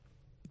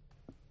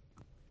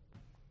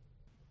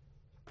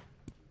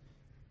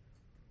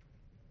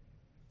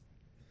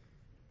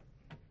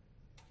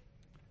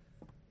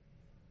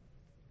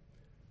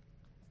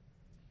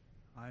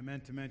I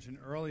meant to mention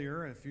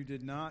earlier, if you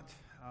did not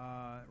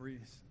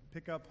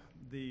pick up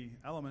the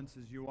elements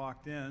as you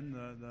walked in,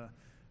 the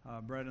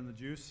bread and the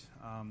juice,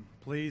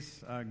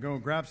 please go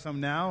grab some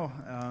now,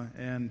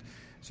 and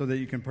so that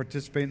you can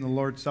participate in the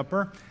Lord's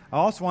Supper. I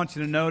also want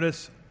you to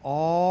notice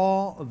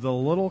all the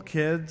little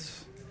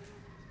kids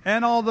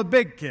and all the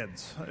big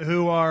kids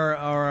who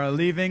are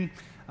leaving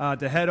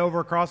to head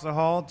over across the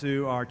hall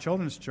to our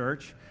children's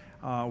church.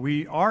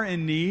 We are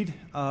in need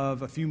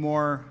of a few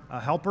more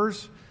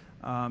helpers.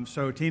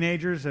 So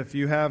teenagers, if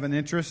you have an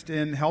interest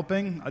in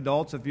helping,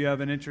 adults, if you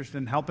have an interest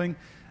in helping,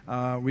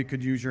 we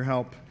could use your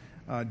help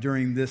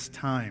during this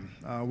time.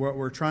 What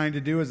we're trying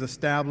to do is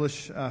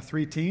establish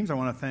 3 teams. I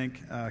want to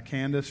thank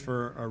Candace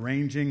for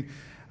arranging.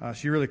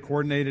 She really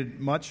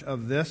coordinated much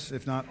of this,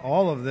 if not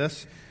all of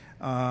this.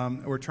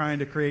 We're trying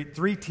to create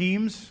 3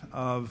 teams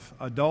of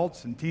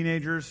adults and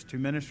teenagers to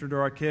minister to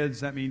our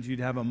kids. That means you'd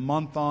have a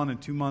month on and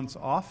 2 months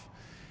off.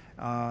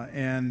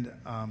 And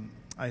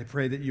I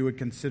pray that you would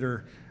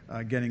consider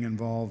getting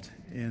involved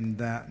in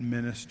that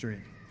ministry.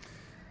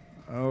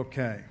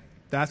 Okay.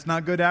 That's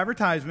not good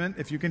advertisement,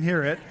 if you can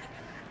hear it.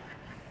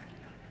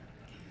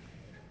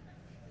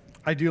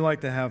 I do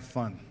like to have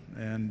fun.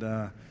 And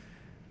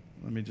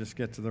let me just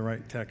get to the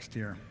right text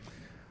here.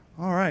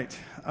 All right.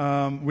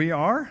 We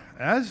are,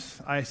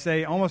 as I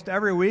say almost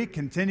every week,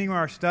 continuing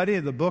our study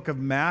of the book of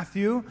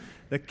Matthew,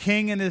 the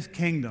King and His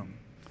Kingdom.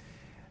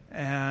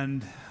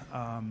 And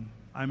I'm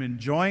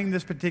enjoying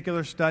this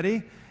particular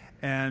study.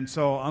 And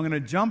so I'm going to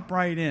jump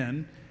right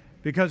in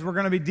because we're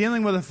going to be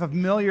dealing with a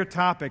familiar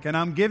topic. And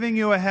I'm giving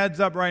you a heads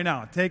up right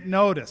now. Take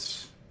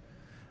notice.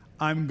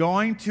 I'm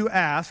going to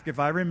ask, if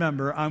I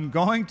remember, I'm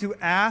going to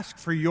ask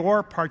for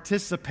your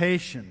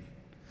participation.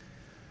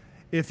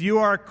 If you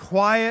are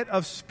quiet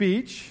of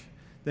speech,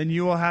 then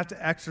you will have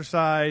to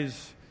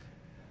exercise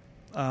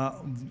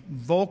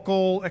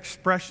vocal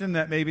expression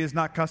that maybe is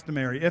not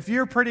customary. If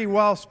you're pretty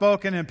well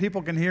spoken and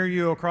people can hear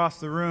you across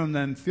the room,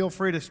 then feel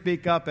free to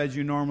speak up as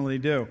you normally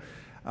do.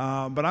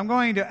 But I'm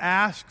going to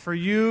ask for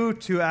you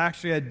to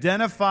actually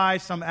identify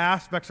some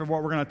aspects of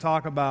what we're going to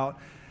talk about.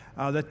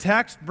 The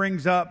text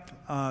brings up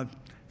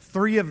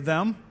 3 of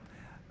them,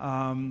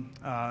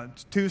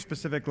 2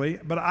 specifically,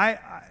 but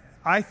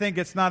I think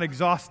it's not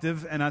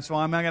exhaustive, and so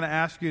I'm going to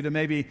ask you to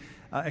maybe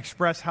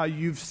express how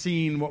you've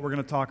seen what we're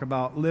going to talk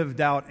about lived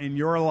out in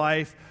your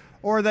life,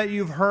 or that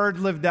you've heard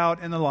lived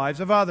out in the lives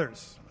of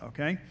others.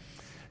 Okay?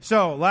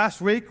 So last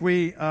week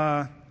we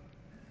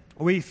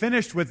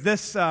finished with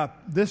this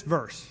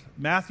verse,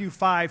 Matthew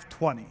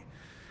 5:20.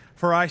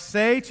 For I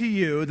say to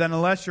you that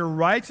unless your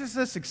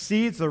righteousness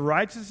exceeds the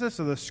righteousness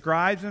of the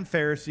scribes and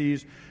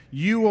Pharisees,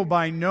 you will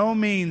by no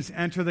means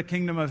enter the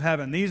kingdom of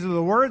heaven. These are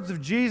the words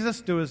of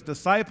Jesus to his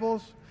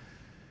disciples.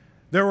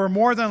 There were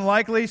more than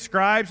likely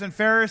scribes and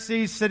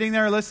Pharisees sitting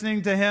there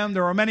listening to him.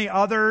 There were many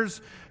others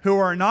who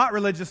are not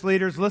religious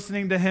leaders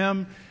listening to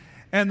him.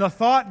 And the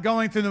thought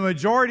going through the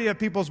majority of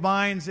people's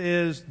minds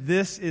is,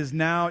 this is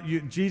now,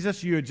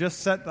 Jesus, you had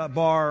just set the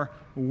bar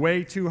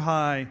way too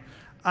high.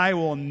 I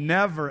will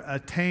never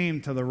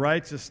attain to the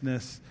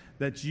righteousness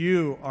that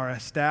you are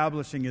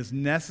establishing is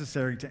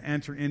necessary to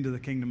enter into the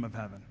kingdom of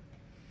heaven.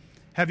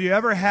 Have you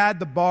ever had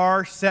the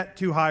bar set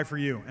too high for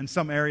you in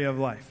some area of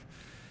life?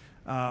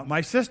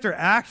 My sister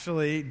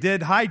actually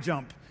did high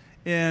jump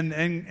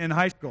in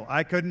high school.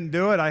 I couldn't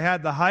do it. I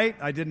had the height.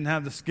 I didn't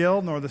have the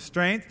skill nor the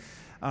strength.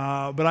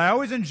 But I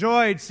always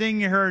enjoyed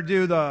seeing her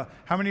do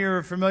how many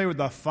are familiar with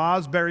the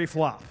Fosbury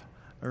flop?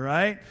 All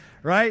right?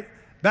 Right?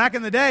 Back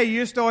in the day, you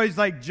used to always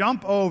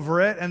jump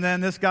over it, and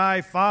then this guy,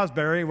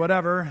 Fosbury,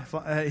 whatever,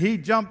 he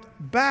jumped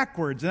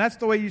backwards. And that's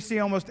the way you see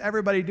almost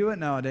everybody do it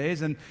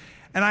nowadays. And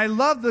I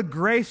love the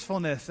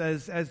gracefulness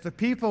as the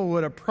people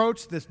would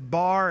approach this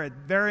bar at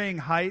varying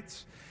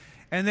heights,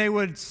 and they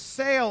would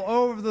sail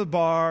over the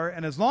bar,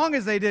 and as long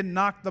as they didn't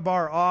knock the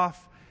bar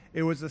off,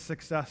 it was a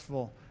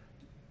successful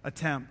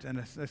attempt and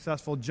a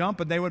successful jump,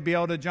 and they would be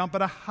able to jump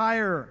at a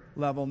higher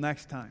level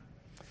next time.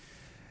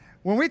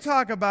 When we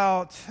talk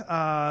about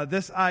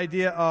this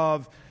idea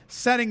of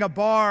setting a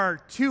bar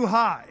too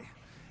high,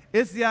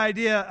 it's the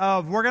idea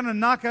of we're going to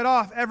knock it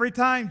off every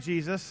time,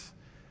 Jesus.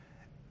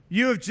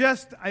 You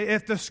have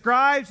if the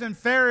scribes and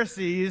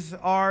Pharisees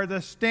are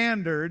the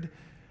standard,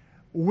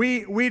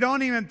 we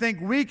don't even think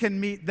we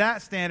can meet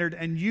that standard,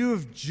 and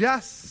you've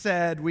just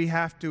said we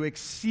have to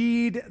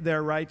exceed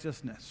their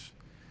righteousness.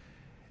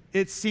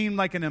 It seemed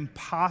like an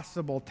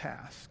impossible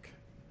task.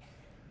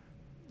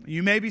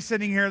 You may be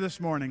sitting here this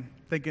morning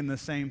thinking the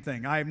same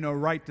thing. I have no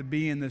right to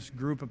be in this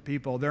group of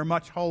people. They're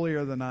much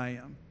holier than I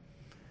am.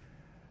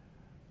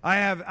 I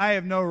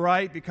have no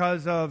right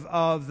because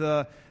of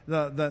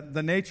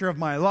the nature of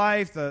my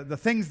life, the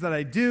things that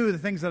I do, the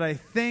things that I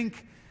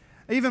think.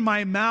 Even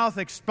my mouth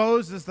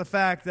exposes the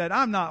fact that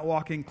I'm not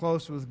walking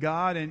close with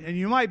God. And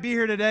you might be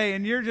here today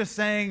and you're just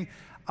saying,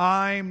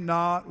 I'm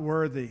not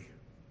worthy.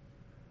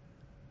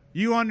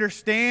 You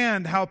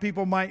understand how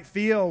people might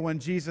feel when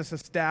Jesus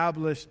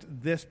established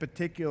this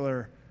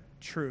particular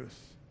truth.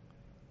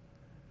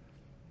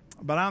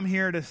 But I'm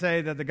here to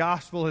say that the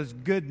gospel is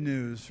good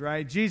news,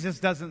 right? Jesus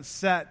doesn't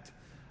set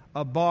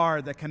a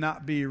bar that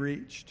cannot be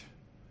reached.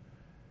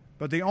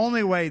 But the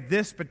only way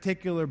this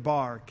particular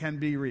bar can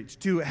be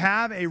reached, to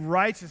have a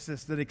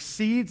righteousness that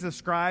exceeds the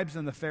scribes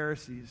and the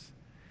Pharisees,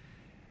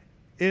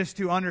 is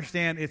to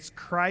understand it's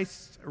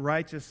Christ's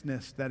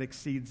righteousness that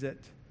exceeds it.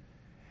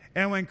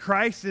 And when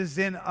Christ is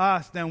in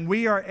us, then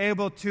we are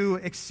able to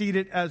exceed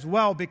it as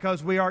well,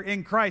 because we are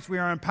in Christ. We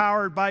are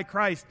empowered by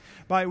Christ.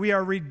 We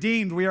are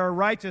redeemed. We are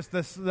righteous.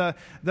 The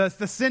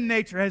sin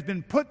nature has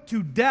been put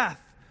to death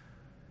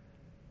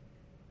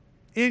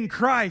in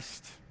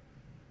Christ.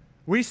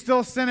 We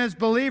still sin as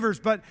believers,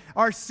 but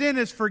our sin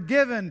is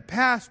forgiven,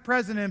 past,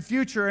 present, and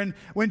future. And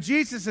when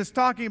Jesus is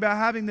talking about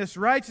having this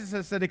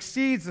righteousness that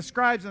exceeds the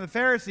scribes and the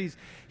Pharisees,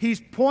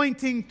 He's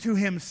pointing to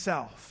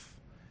Himself.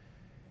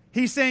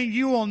 He's saying,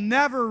 you will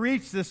never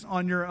reach this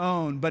on your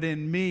own, but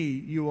in me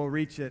you will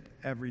reach it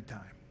every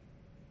time.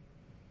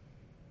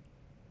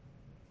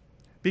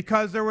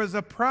 Because there was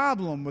a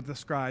problem with the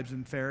scribes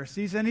and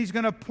Pharisees, and He's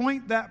going to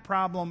point that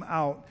problem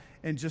out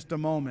in just a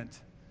moment.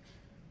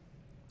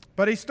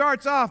 But He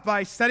starts off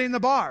by setting the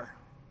bar.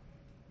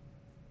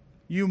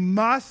 You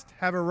must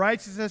have a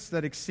righteousness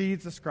that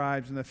exceeds the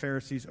scribes and the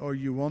Pharisees, or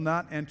you will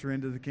not enter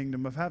into the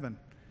kingdom of heaven.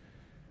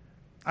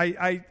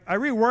 I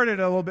reworded it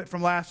a little bit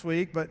from last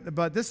week,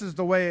 but this is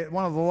the way,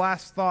 one of the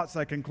last thoughts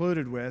I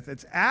concluded with.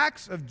 It's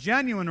acts of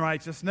genuine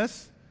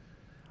righteousness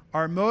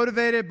are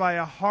motivated by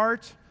a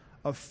heart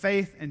of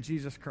faith in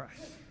Jesus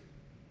Christ.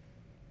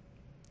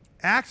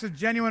 Acts of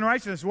genuine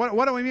righteousness.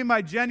 What do we mean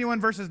by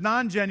genuine versus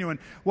non-genuine?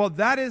 Well,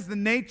 that is the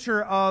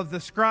nature of the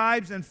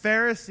scribes and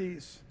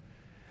Pharisees.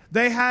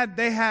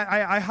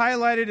 I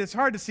highlighted, it's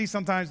hard to see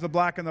sometimes the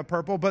black and the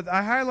purple, but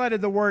I highlighted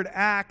the word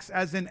acts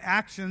as in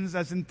actions,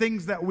 as in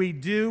things that we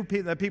do,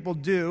 that people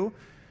do.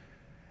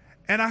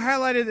 And I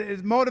highlighted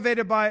it's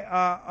motivated by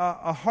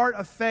a heart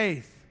of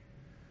faith.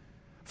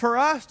 For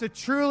us to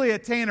truly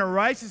attain a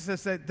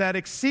righteousness that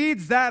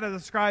exceeds that of the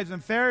scribes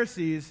and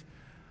Pharisees,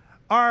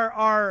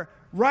 our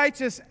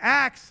righteous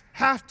acts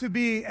have to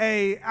be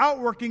an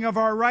outworking of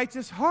our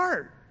righteous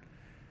heart.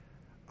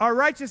 Our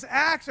righteous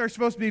acts are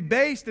supposed to be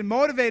based and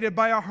motivated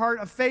by our heart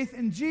of faith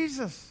in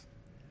Jesus.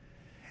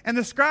 And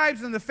the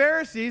scribes and the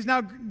Pharisees,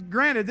 now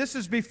granted, this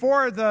is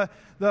before the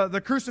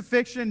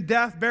crucifixion,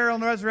 death, burial,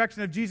 and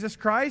resurrection of Jesus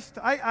Christ.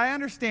 I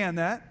understand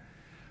that.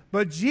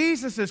 But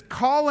Jesus is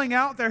calling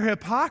out their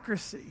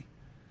hypocrisy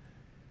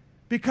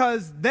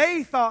because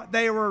they thought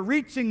they were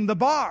reaching the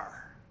bar.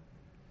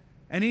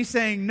 And He's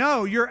saying,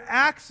 no, your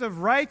acts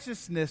of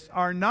righteousness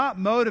are not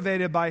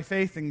motivated by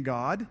faith in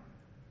God.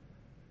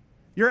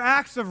 Your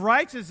acts of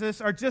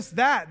righteousness are just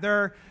that.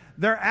 They're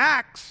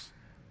acts,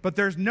 but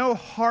there's no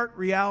heart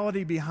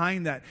reality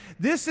behind that.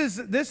 This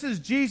is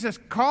Jesus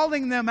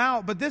calling them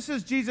out, but this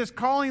is Jesus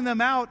calling them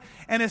out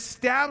and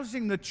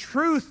establishing the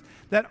truth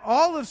that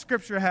all of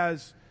Scripture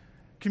has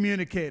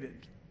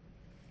communicated.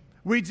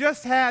 We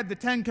just had the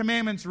Ten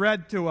Commandments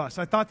read to us.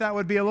 I thought that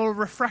would be a little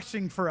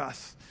refreshing for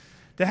us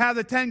to have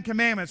the Ten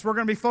Commandments. We're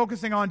going to be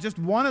focusing on just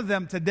one of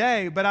them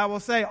today, but I will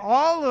say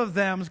all of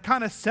them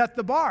kind of set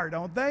the bar,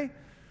 don't they?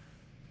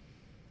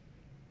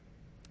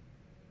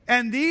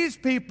 And these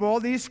people,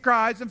 these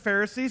scribes and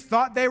Pharisees,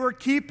 thought they were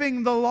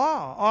keeping the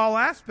law, all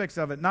aspects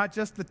of it, not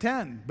just the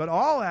 10, but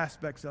all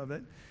aspects of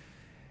it.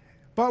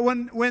 But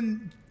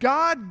when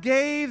God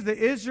gave the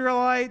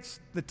Israelites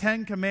the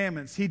 10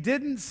 Commandments, He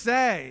didn't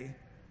say,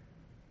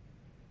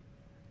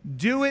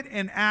 do it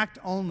in act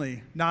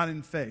only, not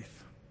in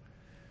faith.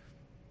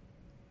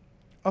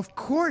 Of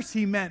course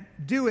He meant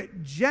do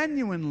it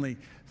genuinely,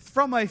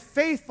 from a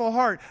faithful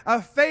heart,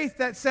 a faith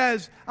that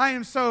says, I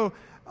am so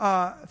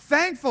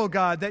thankful,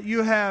 God, that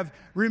you have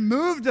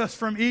removed us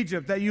from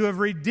Egypt, that you have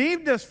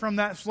redeemed us from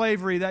that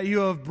slavery, that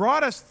you have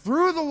brought us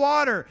through the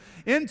water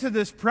into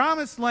this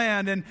promised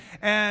land,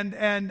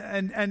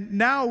 and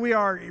now we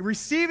are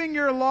receiving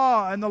your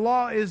law, and the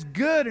law is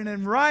good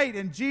and right,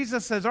 and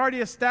Jesus has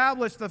already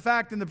established the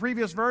fact in the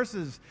previous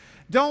verses.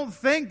 Don't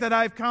think that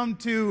I've come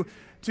to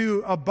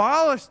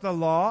abolish the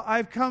law,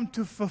 I've come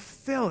to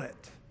fulfill it.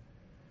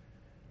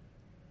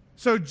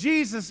 So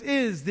Jesus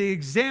is the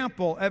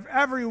example of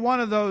every one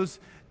of those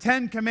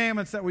 10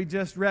 commandments that we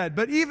just read.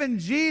 But even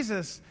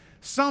Jesus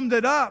summed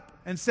it up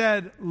and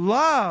said,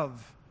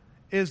 love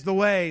is the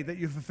way that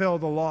you fulfill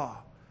the law.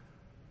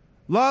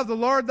 Love the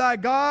Lord thy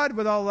God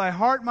with all thy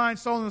heart, mind,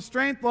 soul, and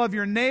strength. Love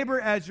your neighbor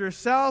as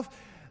yourself.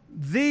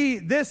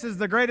 This is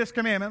the greatest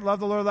commandment, love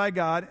the Lord thy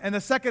God. And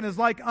the second is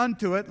like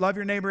unto it, love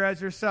your neighbor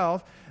as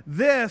yourself.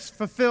 This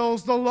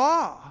fulfills the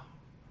law.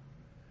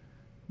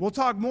 We'll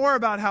talk more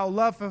about how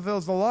love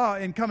fulfills the law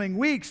in coming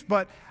weeks,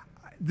 but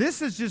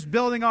this is just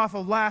building off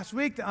of last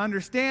week to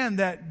understand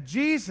that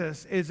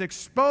Jesus is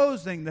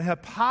exposing the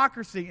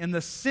hypocrisy and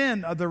the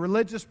sin of the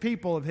religious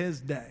people of His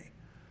day.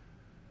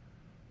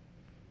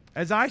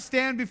 As I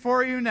stand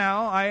before you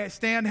now, I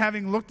stand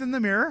having looked in the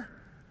mirror,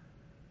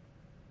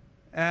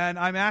 and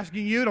I'm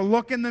asking you to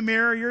look in the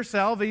mirror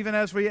yourself, even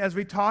as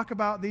we talk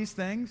about these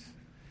things.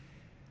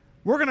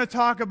 We're going to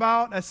talk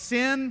about a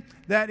sin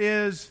that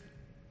is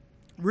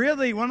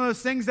really one of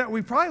those things that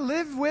we probably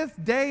live with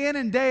day in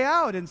and day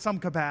out in some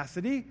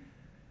capacity.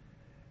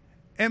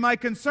 And my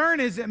concern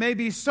is it may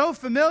be so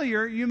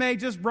familiar, you may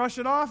just brush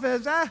it off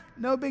as,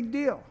 no big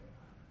deal.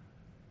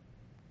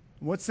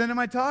 What sin am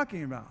I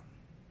talking about?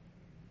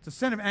 It's a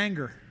sin of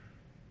anger.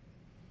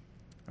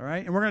 All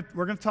right? And we're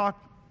going to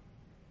talk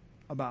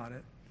about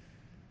it.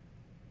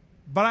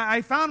 But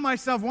I found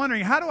myself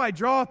wondering, how do I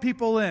draw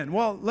people in?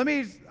 Well,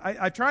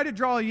 I try to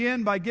draw you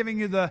in by giving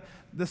you the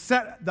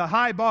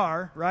high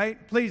bar,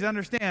 right? Please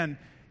understand,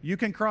 you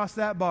can cross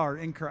that bar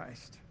in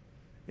Christ.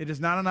 It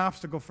is not an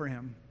obstacle for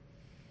Him.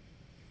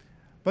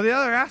 But the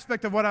other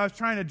aspect of what I was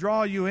trying to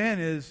draw you in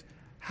is,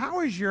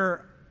 how is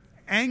your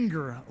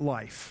anger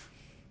life?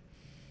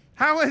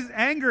 How is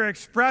anger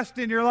expressed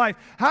in your life?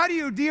 How do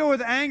you deal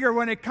with anger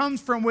when it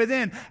comes from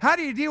within? How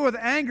do you deal with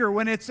anger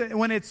when it's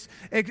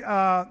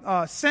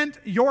sent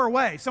your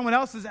way? Someone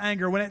else's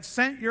anger when it's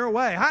sent your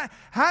way.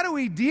 How do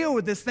we deal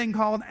with this thing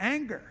called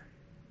anger?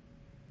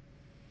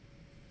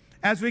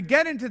 As we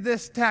get into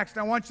this text,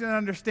 I want you to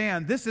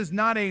understand this is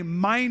not a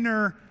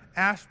minor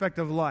aspect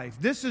of life.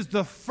 This is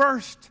the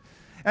first,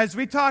 as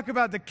we talk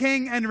about the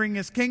king entering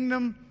his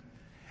kingdom,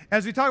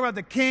 as we talk about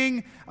the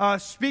king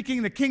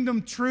speaking the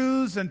kingdom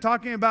truths and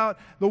talking about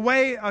the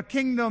way a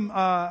kingdom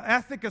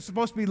ethic is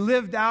supposed to be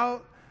lived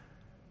out,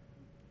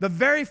 the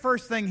very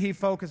first thing he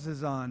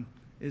focuses on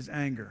is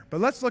anger. But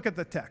let's look at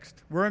the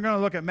text. We're going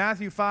to look at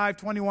Matthew 5,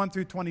 21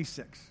 through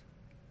 26.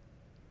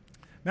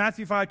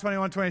 Matthew 5,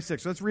 21,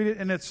 26. Let's read it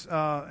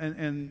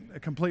in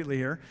completely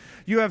here.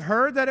 You have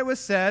heard that it was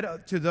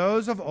said to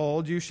those of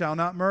old, you shall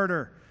not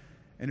murder,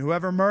 and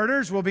whoever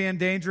murders will be in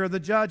danger of the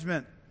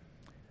judgment.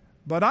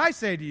 But I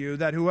say to you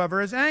that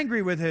whoever is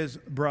angry with his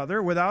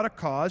brother without a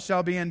cause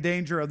shall be in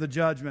danger of the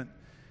judgment.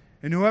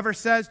 And whoever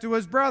says to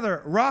his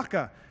brother,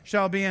 Raca,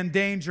 shall be in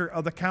danger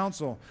of the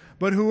council.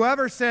 But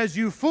whoever says,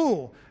 you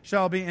fool,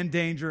 shall be in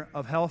danger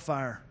of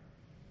hellfire.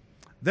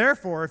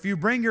 Therefore, if you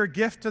bring your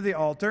gift to the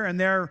altar and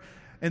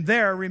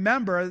there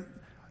remember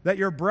that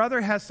your brother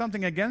has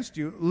something against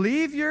you,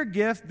 leave your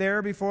gift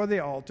there before the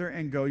altar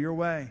and go your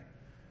way.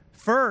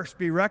 First,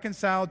 be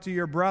reconciled to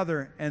your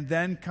brother, and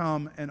then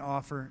come and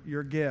offer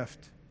your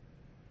gift.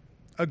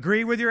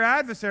 Agree with your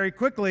adversary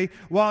quickly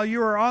while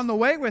you are on the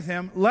way with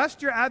him,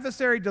 lest your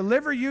adversary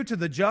deliver you to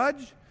the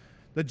judge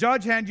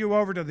hand you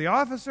over to the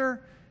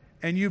officer,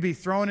 and you be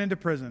thrown into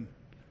prison.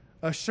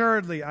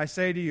 Assuredly, I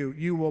say to you,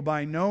 you will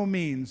by no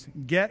means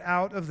get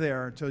out of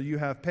there till you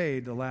have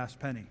paid the last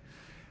penny.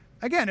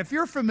 Again, if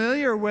you're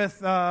familiar with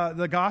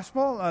the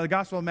Gospel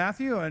of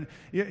Matthew, and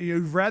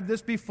you've read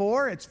this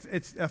before,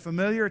 it's a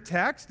familiar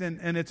text,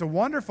 and it's a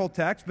wonderful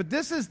text, but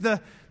this is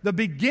the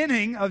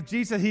beginning of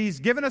Jesus.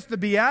 He's given us the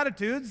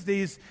Beatitudes,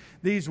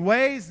 these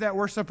ways that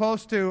we're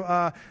supposed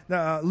to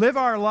live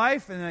our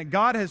life and that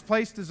God has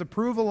placed His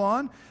approval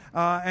on.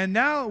 And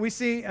now we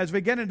see, as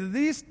we get into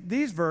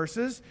these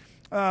verses,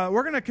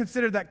 we're going to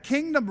consider that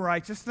kingdom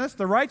righteousness,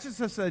 the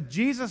righteousness that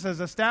Jesus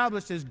has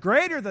established, is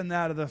greater than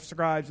that of the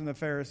scribes and the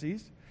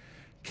Pharisees.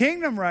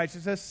 Kingdom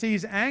righteousness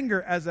sees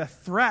anger as a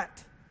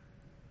threat.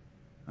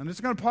 I'm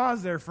just going to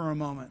pause there for a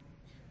moment.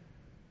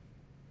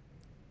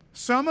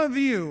 Some of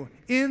you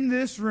in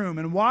this room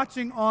and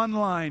watching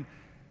online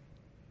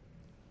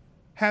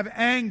have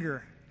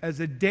anger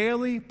as a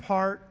daily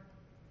part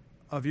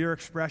of your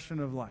expression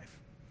of life.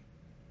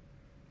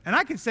 And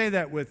I can say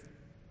that with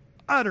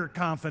utter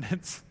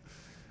confidence,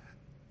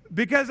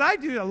 because I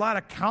do a lot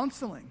of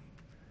counseling.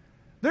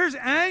 There's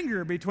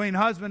anger between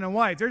husband and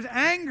wife. There's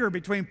anger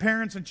between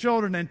parents and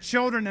children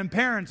and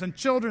parents and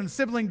children,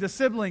 sibling to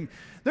sibling.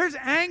 There's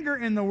anger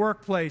in the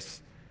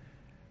workplace.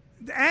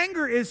 The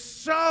anger is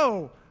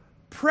so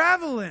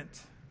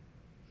prevalent.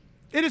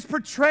 It is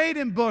portrayed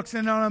in books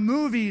and on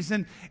movies,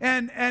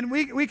 and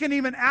we can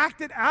even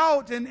act it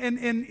out in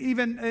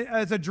even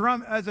as a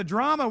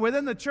drama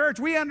within the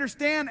church. We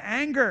understand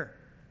anger.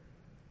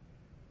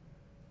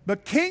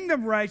 But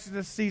kingdom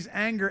righteousness sees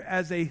anger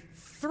as a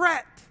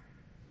threat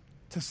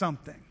to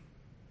something.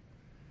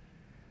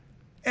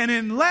 And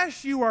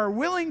unless you are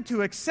willing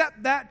to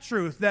accept that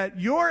truth, that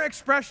your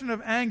expression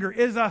of anger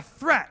is a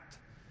threat,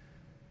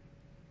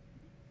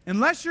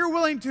 unless you're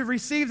willing to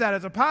receive that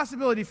as a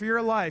possibility for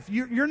your life,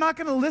 you're not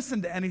going to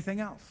listen to anything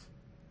else.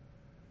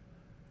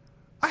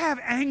 I have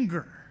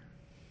anger.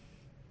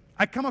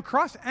 I come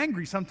across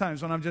angry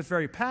sometimes when I'm just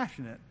very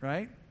passionate,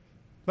 right?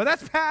 But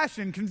that's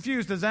passion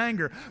confused as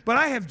anger. But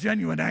I have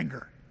genuine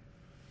anger.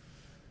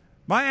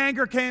 My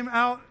anger came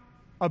out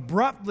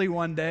abruptly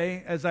one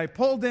day as I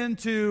pulled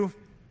into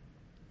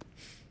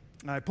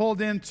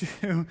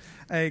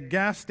a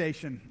gas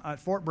station at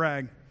Fort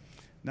Bragg,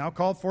 now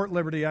called Fort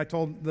Liberty. I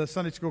told the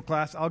Sunday school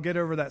class, I'll get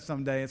over that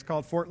someday. It's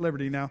called Fort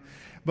Liberty now.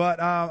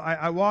 But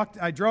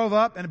I drove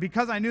up, and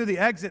because I knew the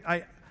exit,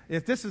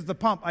 if this is the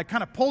pump, I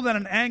kind of pulled at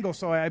an angle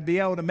so I'd be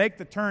able to make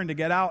the turn to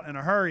get out in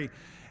a hurry.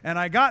 And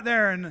I got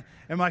there, and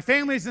my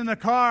family's in the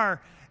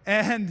car,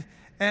 and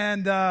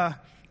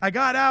I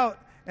got out,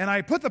 and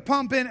I put the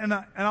pump in, and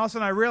all of a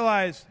sudden I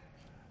realized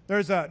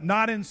there's a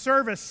not in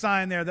service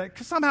sign there that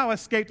somehow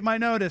escaped my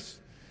notice.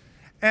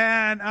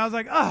 And I was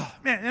like, oh,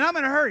 man, and I'm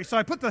in a hurry. So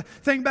I put the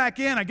thing back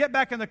in. I get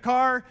back in the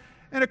car.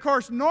 And, of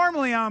course,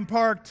 normally I'm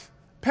parked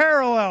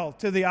parallel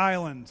to the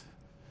island.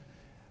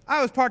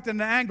 I was parked at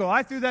an angle.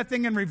 I threw that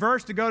thing in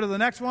reverse to go to the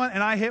next one,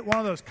 and I hit one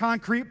of those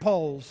concrete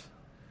poles.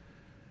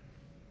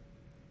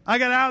 I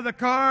got out of the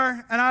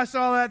car, and I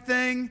saw that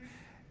thing,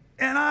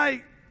 and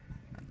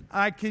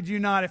I kid you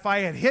not, if I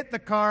had hit the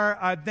car,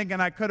 I'm thinking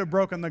I could have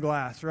broken the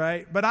glass,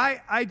 right? But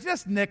I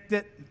just nicked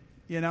it,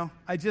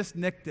 I just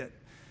nicked it.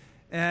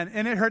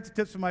 And it hurt the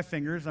tips of my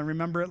fingers. I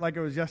remember it like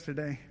it was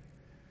yesterday.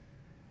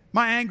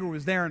 My anger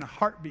was there in a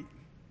heartbeat.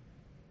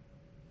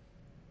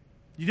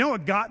 You know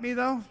what got me,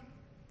 though?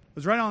 It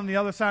was right on the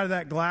other side of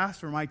that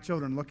glass were my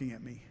children looking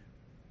at me.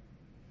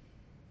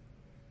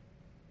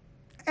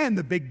 And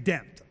the big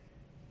dent.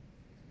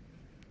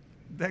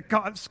 That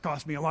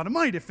cost me a lot of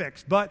money to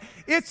fix. But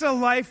it's a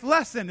life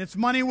lesson. It's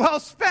money well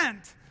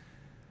spent.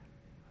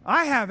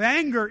 I have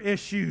anger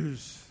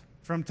issues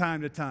from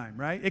time to time,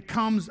 right? It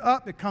comes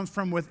up. It comes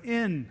from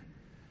within.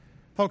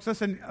 Folks,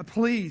 listen,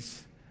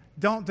 please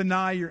don't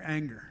deny your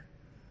anger.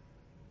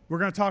 We're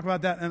going to talk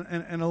about that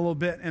in a little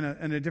bit in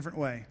a different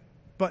way.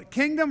 But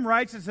kingdom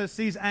righteousness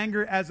sees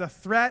anger as a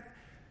threat.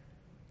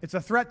 It's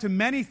a threat to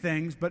many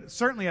things, but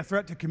certainly a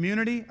threat to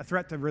community, a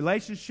threat to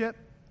relationship.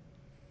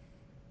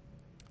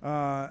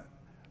 But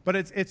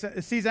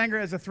it sees anger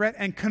as a threat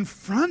and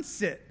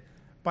confronts it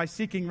by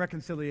seeking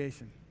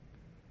reconciliation.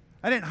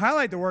 I didn't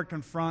highlight the word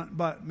confront,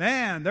 but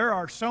man, there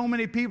are so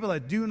many people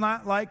that do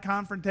not like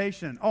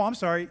confrontation. Oh, I'm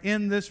sorry,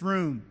 in this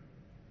room.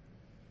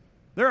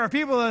 There are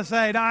people that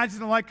say, no, I just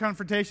don't like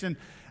confrontation.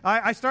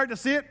 I start to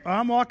see it,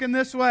 I'm walking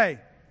this way.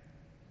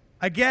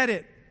 I get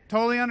it,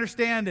 totally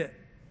understand it.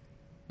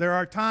 There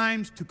are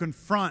times to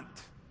confront,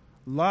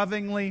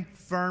 lovingly,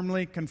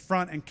 firmly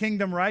confront. And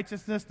kingdom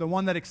righteousness, the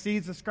one that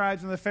exceeds the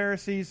scribes and the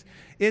Pharisees,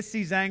 it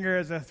sees anger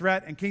as a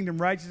threat. And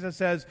kingdom righteousness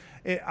says,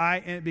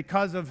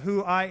 because of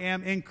who I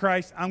am in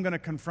Christ, I'm going to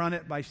confront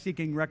it by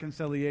seeking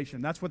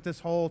reconciliation. That's what this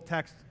whole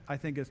text, I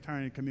think, is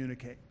trying to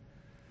communicate.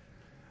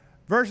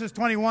 Verses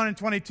 21 and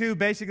 22,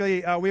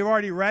 basically, we've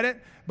already read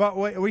it, but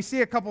we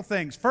see a couple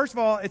things. First of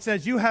all, it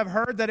says, you have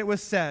heard that it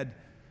was said.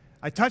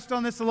 I touched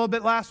on this a little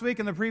bit last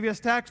week in the previous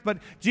text, but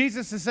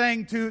Jesus is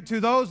saying to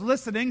those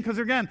listening, because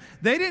again,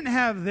 they didn't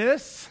have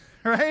this,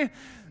 right?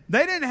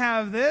 They didn't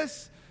have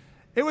this.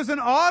 It was an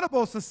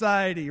audible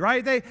society,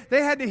 right? They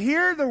had to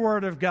hear the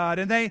word of God,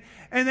 and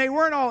they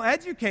weren't all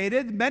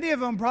educated. Many of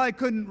them probably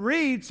couldn't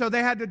read, so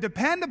they had to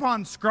depend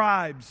upon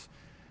scribes,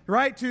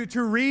 right,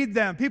 to read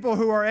them, people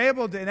who are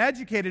able to and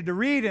educated to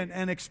read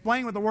and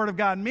explain what the Word of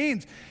God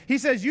means. He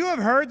says, you have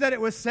heard that it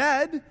was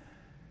said,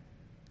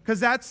 because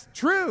that's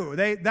true.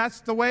 That's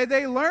the way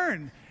they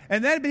learn.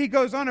 And then he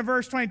goes on in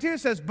verse 22,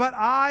 says, but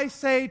I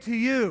say to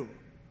you,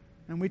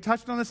 and we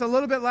touched on this a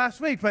little bit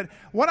last week, but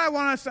what I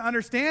want us to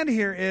understand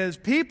here is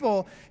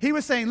he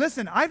was saying,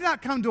 listen, I've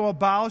not come to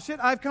abolish it,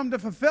 I've come to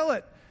fulfill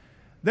it.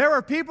 There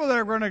were people that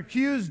are going to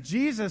accuse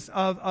Jesus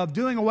of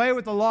doing away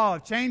with the law,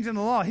 of changing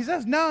the law. He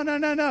says,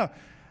 no.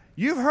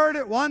 You've heard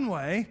it one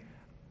way.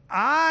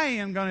 I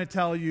am going to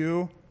tell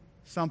you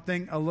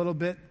something a little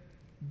bit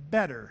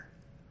better.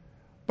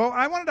 But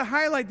I wanted to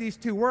highlight these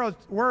two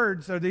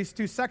words, or these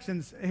two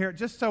sections here,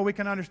 just so we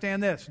can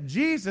understand this.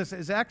 Jesus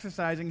is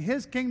exercising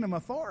his kingdom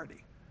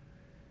authority.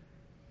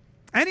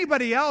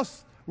 Anybody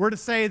else were to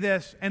say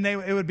this, and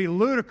it would be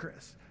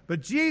ludicrous.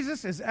 But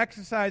Jesus is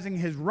exercising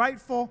his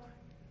rightful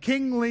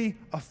kingly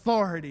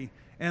authority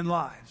in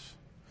lives.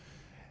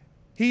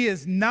 He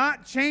is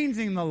not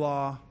changing the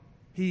law,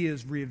 he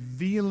is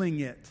revealing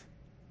it.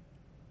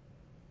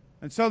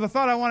 And so the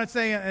thought I want to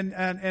say,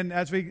 and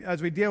as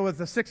we deal with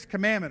the sixth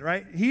commandment,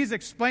 right? He's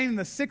explaining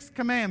the sixth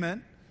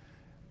commandment.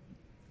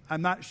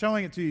 I'm not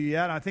showing it to you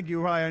yet. I think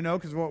you probably know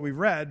because of what we've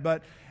read,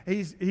 but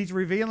he's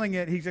revealing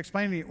it, he's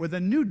explaining it with a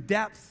new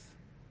depth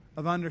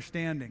of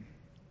understanding.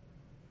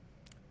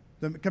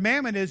 The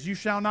commandment is, you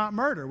shall not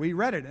murder. We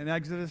read it in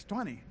Exodus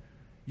 20.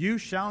 You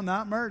shall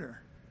not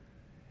murder.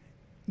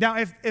 Now,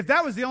 if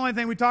that was the only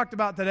thing we talked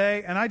about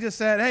today, and I just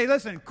said, hey,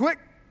 listen, quick,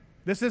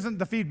 this isn't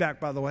the feedback,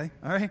 by the way,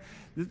 all right?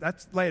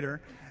 That's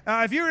later.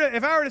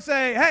 If I were to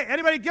say, hey,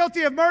 anybody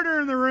guilty of murder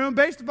in the room,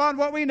 based upon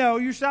what we know,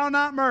 you shall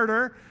not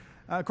murder.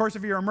 Of course,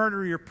 if you're a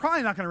murderer, you're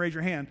probably not going to raise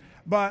your hand.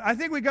 But I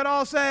think we could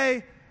all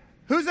say,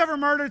 who's ever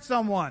murdered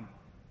someone?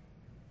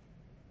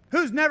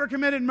 Who's never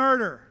committed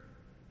murder?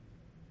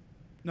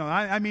 No,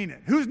 I mean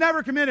it. Who's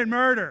never committed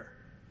murder?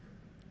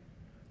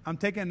 I'm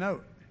taking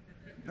note.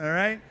 All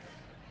right?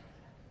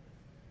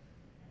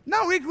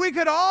 No, we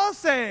could all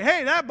say,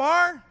 hey, that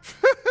bar,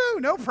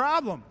 no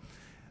problem.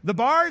 The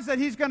bars that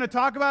he's going to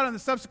talk about in the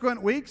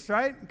subsequent weeks,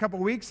 right? A couple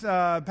weeks,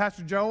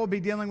 Pastor Joe will be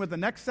dealing with the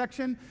next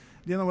section,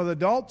 dealing with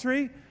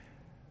adultery.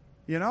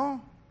 You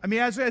know? I mean,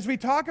 as we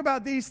talk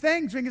about these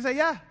things, we can say,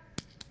 yeah,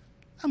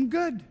 I'm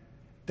good.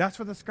 That's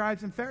what the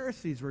scribes and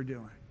Pharisees were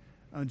doing.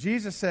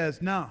 Jesus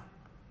says, no.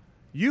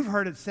 You've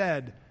heard it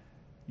said,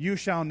 you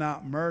shall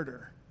not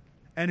murder.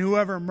 And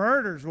whoever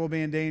murders will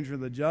be in danger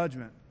of the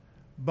judgment.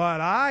 But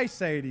I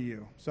say to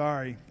you,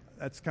 sorry,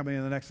 That's coming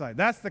in the next slide.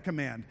 That's the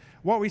command.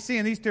 What we see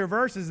in these two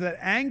verses is that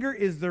anger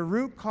is the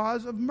root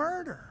cause of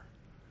murder.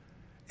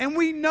 And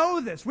we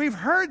know this. We've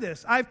heard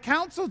this. I've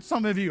counseled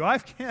some of you.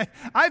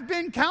 I've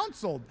been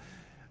counseled.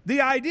 The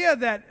idea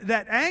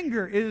that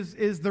anger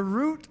is the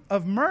root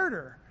of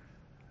murder.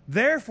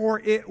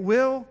 Therefore, it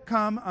will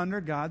come under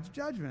God's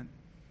judgment.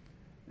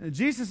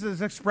 Jesus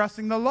is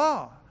expressing the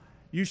law.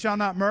 You shall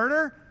not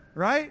murder,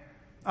 right?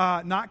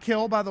 Not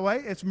kill, by the way.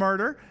 It's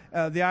murder.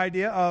 The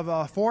idea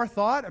of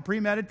forethought,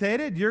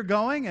 premeditated. You're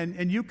going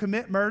and you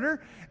commit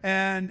murder,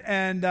 and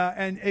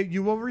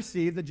you will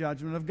receive the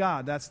judgment of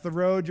God. That's the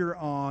road you're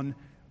on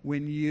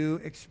when you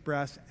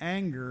express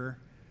anger,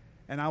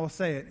 and I will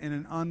say it, in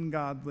an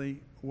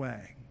ungodly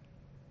way.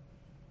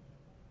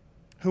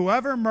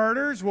 Whoever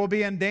murders will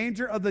be in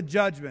danger of the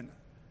judgment.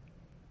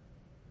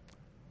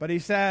 But he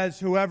says,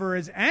 whoever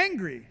is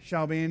angry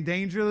shall be in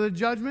danger of the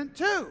judgment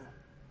too.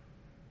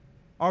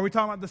 Are we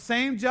talking about the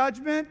same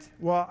judgment?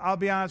 Well, I'll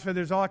be honest with you,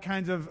 there's all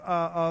kinds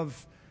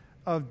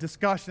of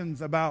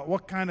discussions about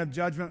what kind of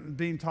judgment is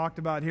being talked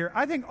about here.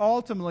 I think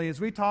ultimately, as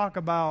we talk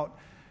about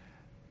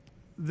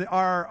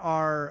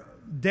our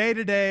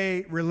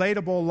day-to-day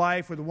relatable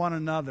life with one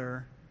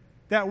another,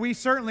 that we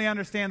certainly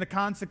understand the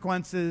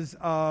consequences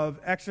of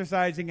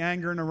exercising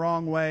anger in the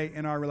wrong way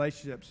in our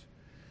relationships.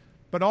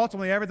 But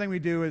ultimately, everything we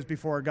do is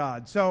before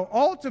God. So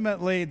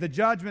ultimately, the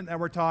judgment that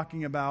we're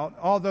talking about,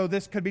 although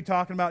this could be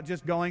talking about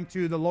just going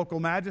to the local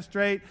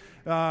magistrate,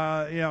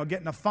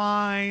 getting a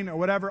fine or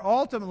whatever,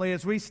 ultimately,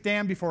 as we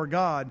stand before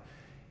God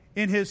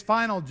in His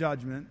final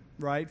judgment,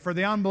 right, for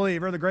the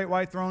unbeliever, the great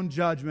white throne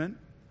judgment,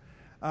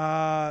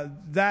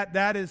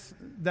 that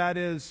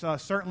is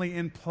certainly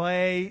in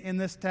play in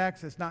this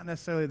text. It's not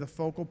necessarily the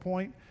focal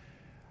point.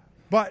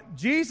 But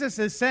Jesus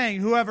is saying,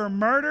 whoever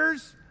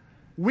murders,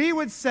 we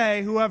would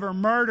say whoever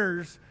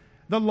murders,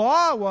 the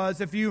law was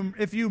if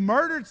you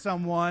murdered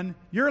someone,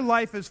 your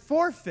life is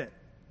forfeit.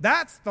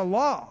 That's the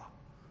law.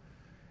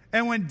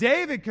 And when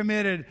David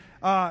committed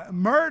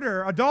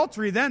murder,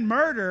 adultery, then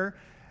murder,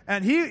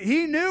 and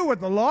he knew what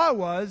the law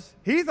was,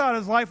 he thought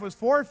his life was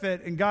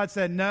forfeit, and God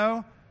said,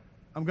 no,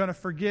 I'm going to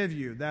forgive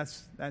you.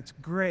 That's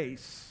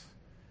grace.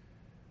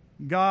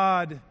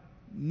 God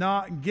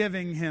not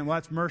giving him, well,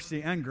 that's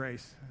mercy and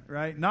grace,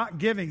 right? Not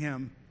giving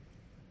him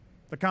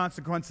the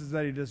consequences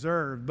that he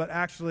deserved, but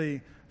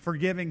actually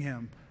forgiving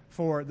him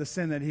for the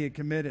sin that he had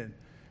committed.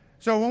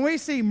 So when we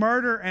see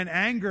murder and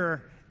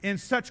anger in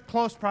such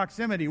close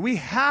proximity, we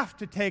have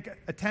to take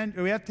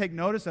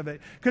notice of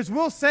it, because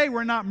we'll say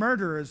we're not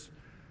murderers,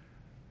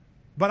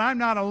 but I'm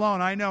not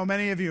alone. I know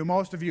many of you,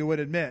 most of you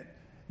would admit,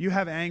 you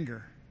have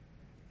anger.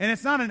 And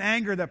it's not an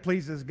anger that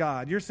pleases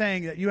God. You're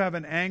saying that you have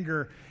an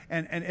anger,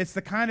 and it's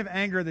the kind of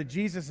anger that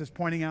Jesus is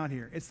pointing out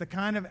here. It's the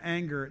kind of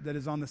anger that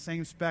is on the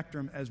same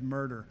spectrum as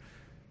murder.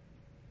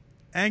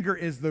 Anger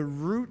is the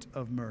root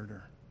of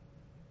murder.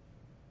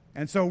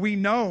 And so we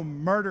know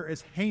murder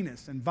is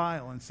heinous and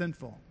vile and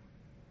sinful.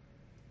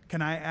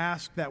 Can I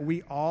ask that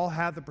we all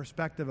have the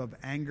perspective of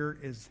anger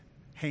is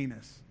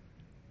heinous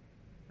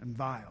and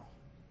vile?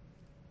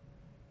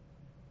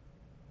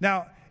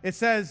 Now, it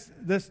says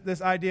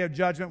this idea of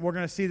judgment. We're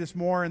going to see this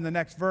more in the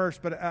next verse,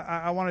 but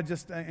I want to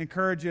just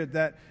encourage you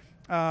that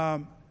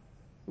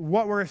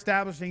what we're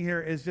establishing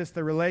here is just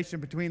the relation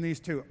between these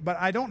two. But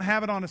I don't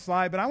have it on a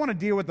slide, but I want to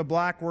deal with the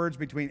black words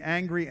between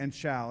angry and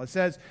shall. It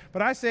says,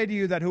 but I say to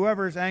you that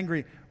whoever is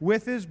angry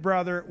with his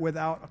brother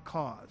without a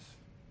cause.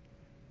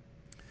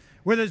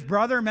 With his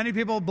brother, many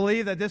people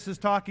believe that this is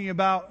talking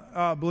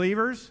about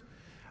believers.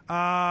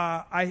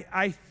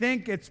 I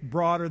think it's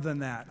broader than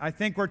that. I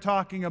think we're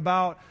talking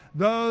about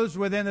those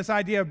within, this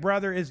idea of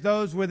brother is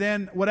those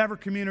within whatever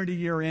community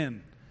you're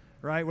in,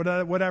 right?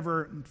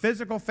 Whatever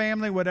physical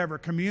family, whatever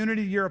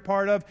community you're a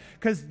part of.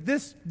 Because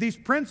these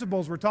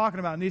principles we're talking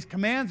about and these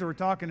commands that we're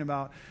talking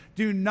about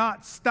do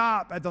not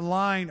stop at the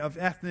line of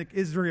ethnic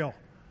Israel,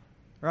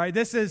 right?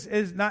 This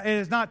is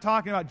not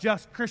talking about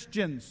just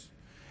Christians.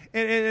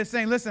 It is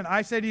saying, listen,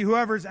 I say to you,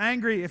 whoever's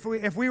angry, if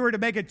we were to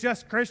make it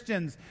just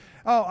Christians,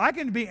 oh, I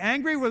can be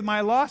angry with my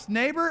lost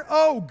neighbor?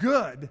 Oh,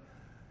 good.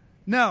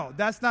 No,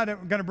 that's not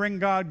going to bring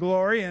God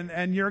glory,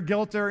 and you're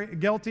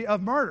guilty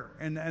of murder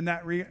in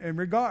that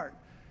regard.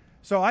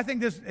 So I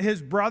think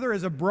his brother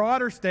is a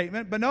broader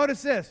statement, but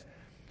notice this.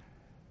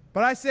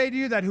 But I say to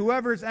you that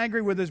whoever is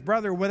angry with his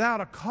brother without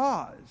a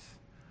cause.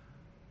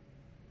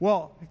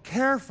 Well,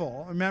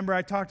 careful. Remember,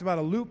 I talked about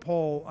a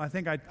loophole. I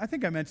think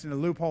I mentioned a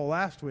loophole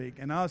last week,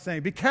 and I was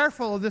saying, be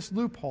careful of this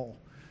loophole.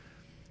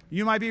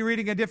 You might be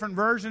reading a different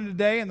version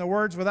today, and the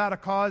words without a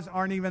cause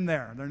aren't even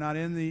there. They're not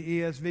in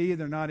the ESV.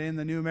 They're not in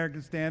the New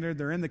American Standard.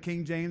 They're in the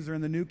King James. They're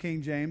in the New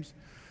King James.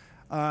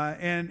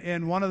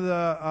 And one of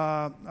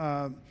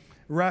the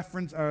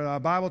reference or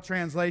Bible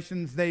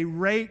translations, they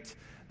rate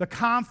the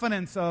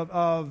confidence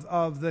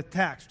of the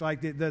text, like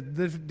the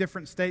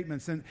different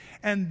statements.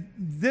 And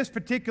this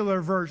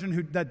particular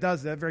version that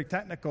does that, very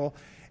technical,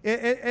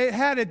 it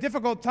had a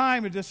difficult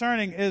time of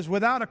discerning, is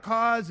without a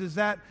cause, is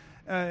that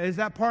Is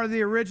that part of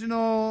the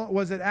original?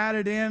 Was it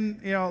added in,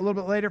 a little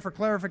bit later for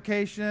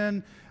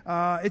clarification?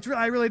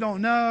 I really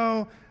don't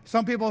know.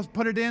 Some people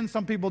put it in,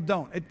 some people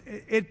don't.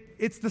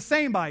 It's the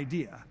same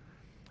idea.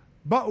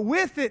 But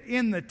with it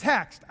in the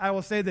text, I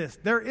will say this.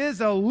 There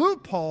is a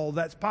loophole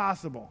that's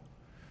possible.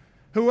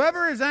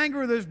 Whoever is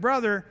angry with his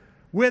brother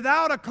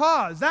without a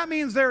cause, that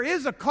means there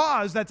is a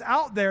cause that's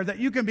out there that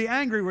you can be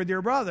angry with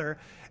your brother.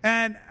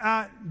 And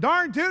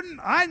darn tootin',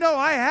 I know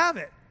I have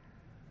it.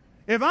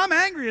 If I'm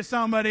angry at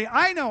somebody,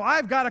 I know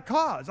I've got a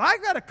cause.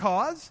 I've got a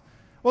cause.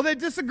 Well, they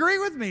disagree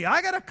with me.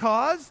 I got a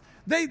cause.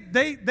 They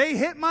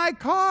hit my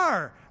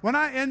car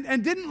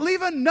and didn't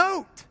leave a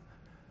note.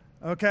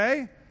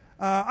 Okay?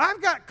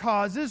 I've got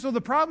causes. So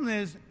the problem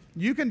is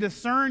you can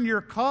discern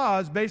your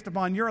cause based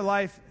upon your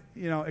life,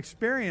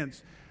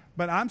 experience.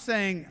 But I'm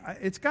saying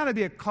it's got to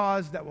be a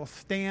cause that will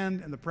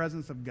stand in the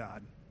presence of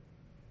God.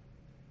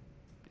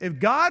 If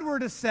God were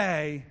to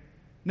say,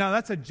 no,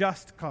 that's a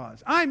just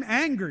cause. I'm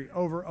angry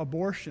over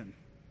abortion.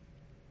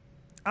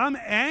 I'm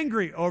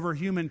angry over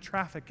human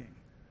trafficking.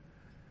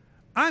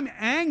 I'm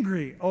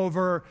angry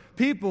over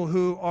people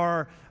who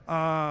are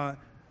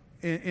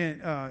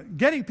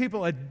getting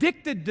people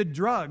addicted to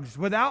drugs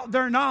without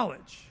their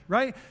knowledge,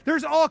 right?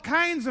 There's all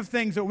kinds of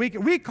things that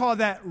we call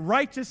that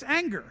righteous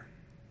anger.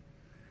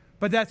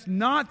 But that's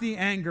not the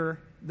anger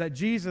that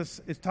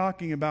Jesus is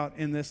talking about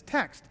in this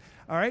text.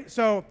 All right,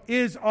 so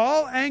is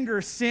all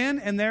anger sin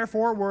and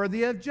therefore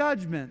worthy of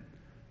judgment?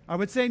 I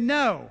would say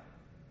no.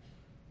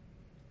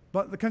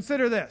 But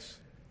consider this.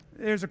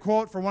 Here's a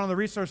quote from one of the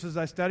resources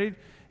I studied.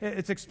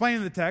 It's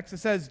explaining the text. It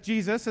says,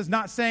 Jesus is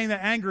not saying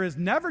that anger is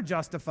never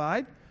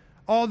justified.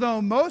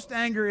 Although most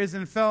anger is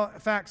in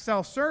fact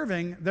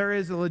self-serving, there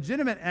is a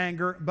legitimate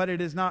anger, but it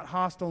is not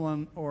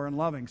hostile or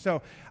unloving.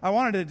 So I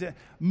wanted to,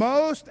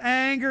 most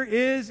anger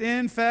is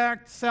in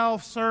fact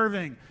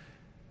self-serving.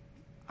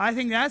 I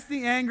think that's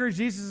the anger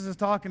Jesus is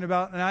talking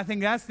about, and I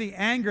think that's the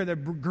anger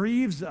that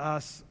grieves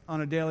us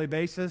on a daily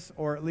basis,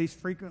 or at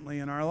least frequently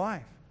in our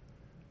life.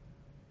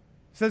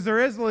 It says there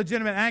is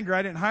legitimate anger.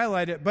 I didn't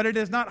highlight it, but it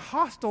is not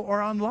hostile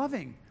or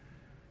unloving.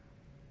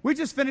 We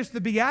just finished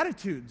the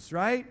Beatitudes,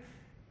 right?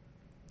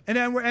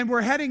 And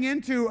we're heading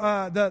into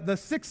the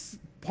sixth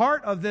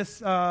part of this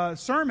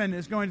sermon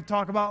is going to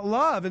talk about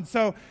love. And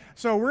so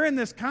we're in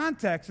this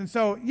context. And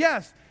so,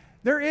 yes,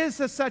 there is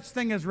a such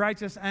thing as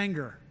righteous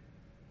anger.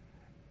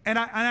 And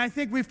I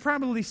think we've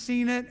probably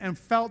seen it and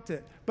felt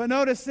it. But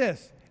notice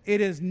this. It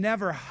is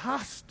never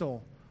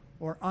hostile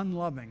or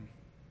unloving.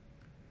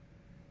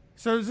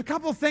 So there's a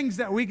couple things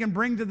that we can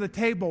bring to the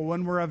table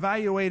when we're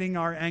evaluating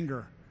our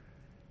anger.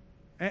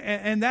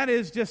 And that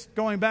is just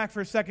going back for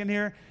a second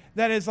here.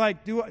 That is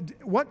like,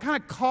 what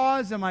kind of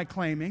cause am I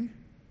claiming?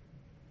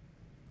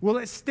 Will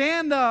it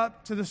stand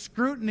up to the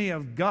scrutiny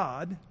of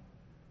God?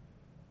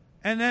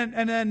 And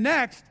then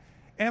next,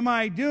 am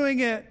I doing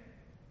it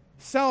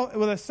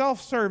with a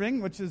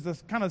self-serving, which is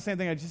kind of the same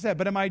thing I just said,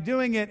 but am I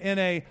doing it in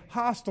a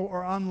hostile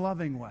or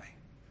unloving way?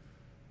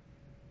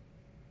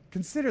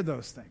 Consider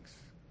those things.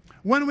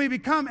 When we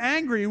become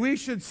angry, we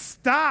should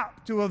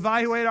stop to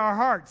evaluate our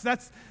hearts.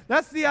 That's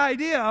the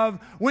idea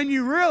of when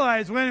you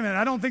realize, wait a minute,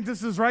 I don't think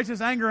this is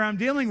righteous anger I'm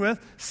dealing with.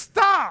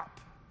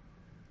 Stop.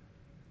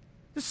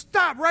 Just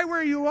stop right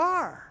where you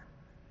are.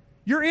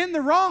 You're in the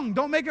wrong.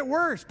 Don't make it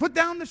worse. Put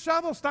down the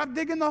shovel. Stop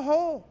digging the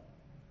hole.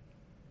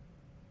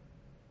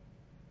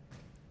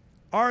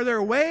 Are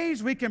there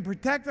ways we can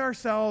protect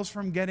ourselves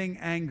from getting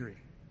angry?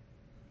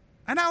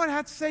 And I would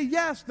have to say,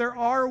 yes, there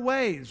are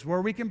ways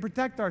where we can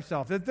protect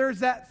ourselves. If there's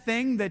that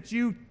thing that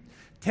you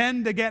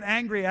tend to get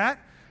angry at,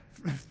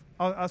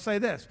 I'll say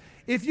this.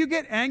 If you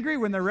get angry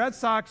when the Red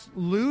Sox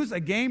lose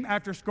a game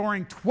after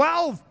scoring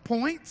 12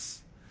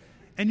 points,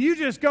 and you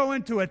just go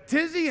into a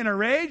tizzy and a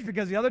rage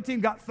because the other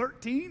team got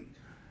 13,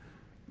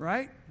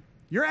 right?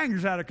 Your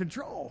anger's out of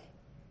control.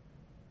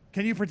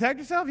 Can you protect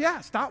yourself?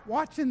 Yeah, stop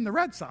watching the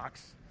Red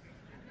Sox,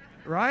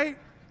 right?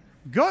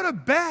 Go to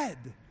bed,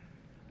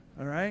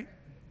 all right?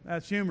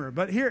 That's humor.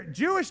 But here,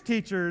 Jewish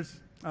teachers,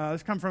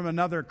 this comes from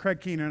Craig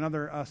Keener,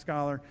 another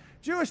scholar.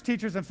 Jewish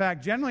teachers, in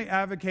fact, generally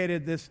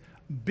advocated this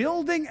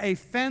building a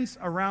fence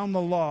around the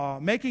law,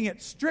 making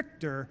it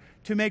stricter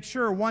to make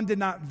sure one did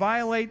not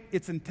violate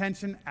its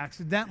intention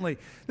accidentally.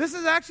 This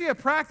is actually a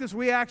practice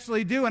we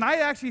actually do, and I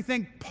actually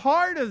think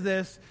part of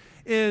this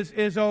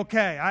is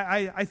okay.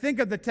 I think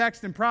of the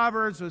text in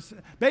Proverbs, which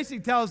basically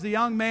tells the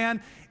young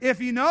man,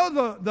 if you know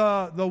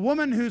the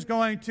woman who's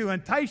going to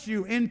entice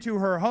you into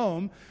her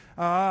home,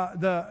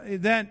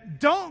 then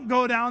don't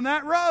go down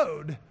that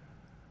road,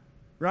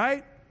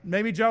 right?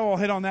 Maybe Joe will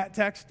hit on that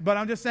text, but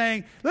I'm just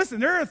saying,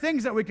 listen, there are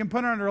things that we can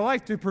put under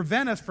life to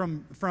prevent us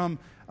from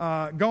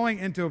going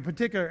into a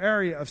particular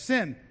area of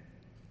sin.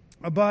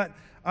 But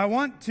I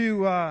want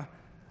to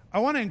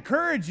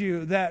encourage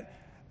you that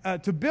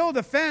to build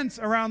a fence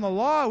around the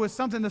law was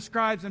something the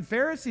scribes and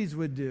Pharisees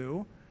would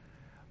do,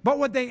 but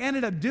what they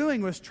ended up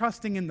doing was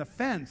trusting in the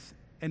fence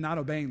and not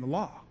obeying the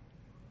law.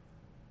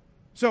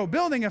 So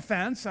building a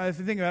fence, if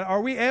you think about it,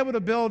 are we able to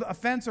build a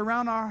fence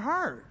around our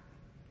heart?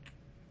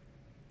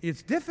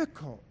 It's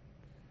difficult.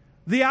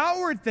 The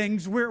outward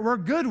things we're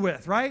good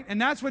with, right?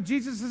 And that's what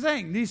Jesus is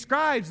saying. These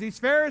scribes, these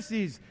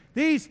Pharisees,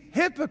 these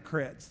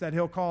hypocrites that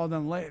he'll call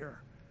them later.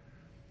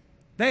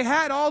 They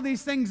had all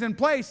these things in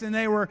place, and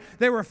they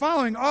were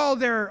following all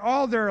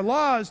their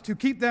laws to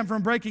keep them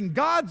from breaking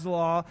God's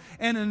law.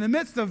 And in the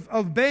midst of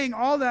obeying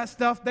all that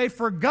stuff, they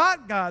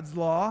forgot God's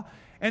law,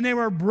 and they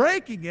were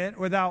breaking it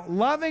without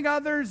loving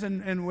others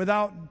and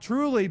without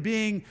truly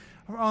being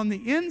on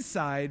the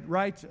inside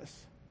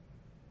righteous.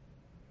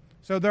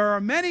 So there are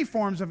many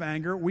forms of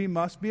anger we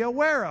must be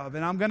aware of.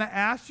 And I'm going to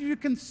ask you to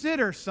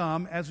consider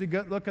some as we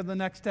look at the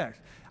next text.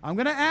 I'm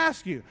going to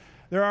ask you,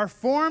 there are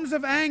forms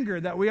of anger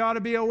that we ought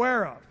to be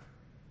aware of.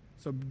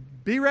 So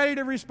be ready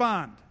to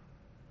respond.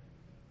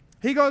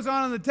 He goes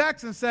on in the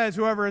text and says,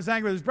 whoever is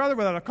angry with his brother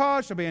without a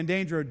cause shall be in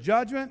danger of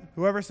judgment.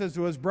 Whoever says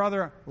to his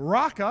brother,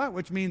 raka,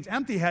 which means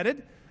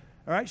empty-headed,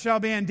 all right, shall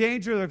be in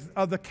danger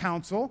of the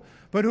council.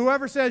 But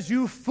whoever says,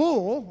 you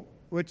fool,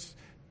 which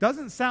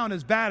doesn't sound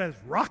as bad as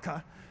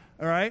raka,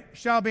 all right,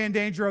 shall be in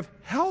danger of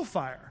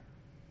hellfire.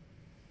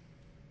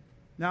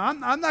 Now,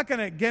 I'm not going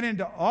to get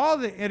into all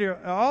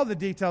the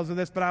details of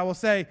this, but I will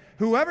say,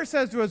 whoever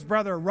says to his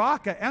brother,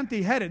 raka,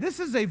 empty-headed, this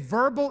is a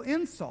verbal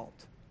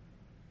insult.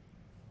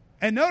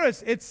 And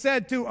notice, it's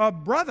said to a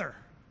brother.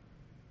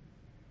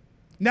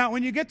 Now,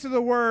 when you get to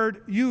the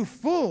word, you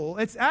fool,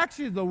 it's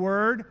actually the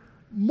word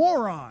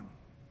moron.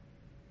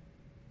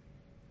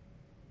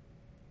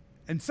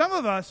 And some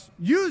of us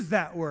use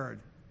that word.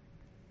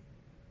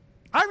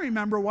 I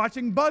remember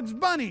watching Bugs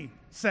Bunny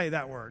say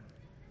that word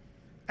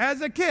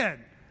as a kid.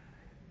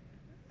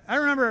 I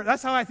remember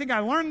that's how I think I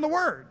learned the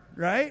word,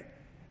 right?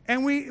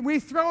 And we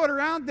throw it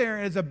around there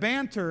as a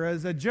banter,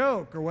 as a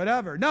joke, or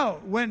whatever.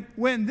 No,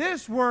 when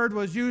this word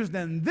was used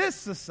in this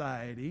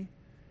society,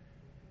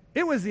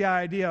 it was the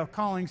idea of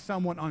calling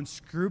someone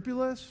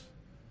unscrupulous,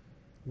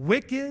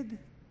 wicked,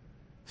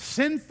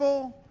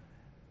 sinful.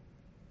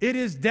 It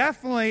is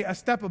definitely a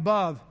step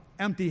above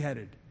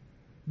empty-headed.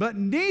 But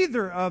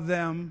neither of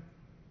them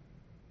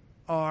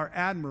are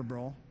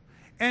admirable.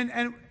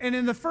 And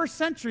in the first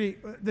century,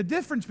 the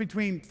difference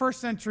between first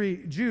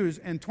century Jews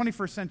and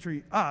 21st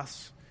century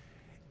us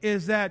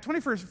is that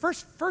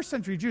first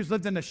century Jews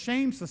lived in a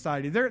shame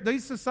society.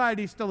 These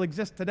societies still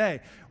exist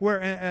today,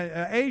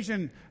 where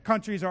Asian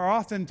countries are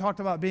often talked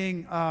about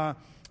being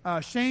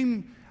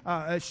shame.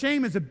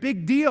 Shame is a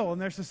big deal in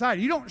their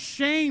society. You don't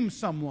shame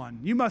someone.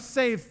 You must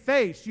save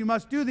face. You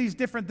must do these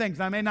different things.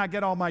 I may not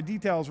get all my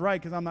details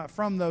right because I'm not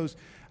from those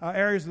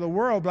areas of the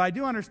world, but I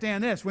do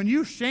understand this. When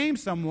you shame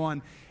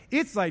someone,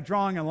 it's like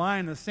drawing a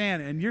line in the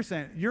sand, and you're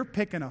saying, you're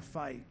picking a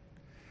fight.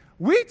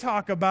 We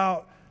talk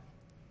about,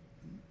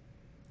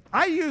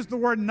 I use the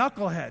word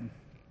knucklehead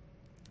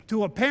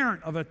to a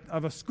parent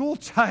of a school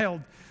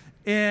child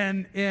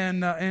in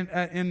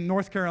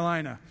North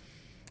Carolina.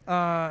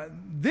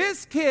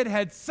 This kid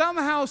had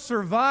somehow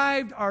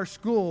survived our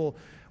school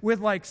with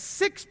like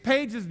 6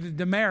 pages of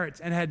demerits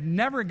and had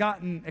never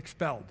gotten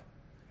expelled.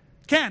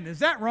 Ken, is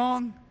that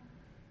wrong?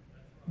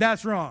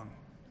 That's wrong.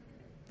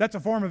 That's a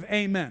form of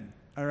amen,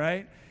 all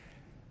right?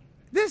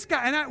 This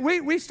guy, and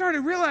we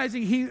started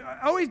realizing he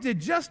always did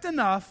just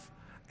enough,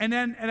 and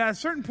then at a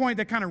certain point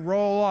they kind of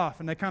roll off.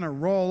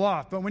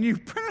 But when you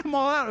print them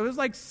all out, it was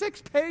like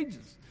 6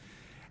 pages.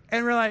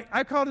 And we're like,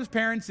 I called his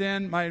parents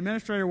in. My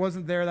administrator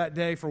wasn't there that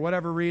day for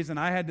whatever reason.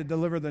 I had to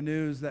deliver the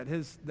news that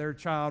their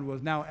child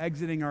was now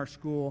exiting our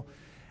school.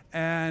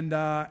 And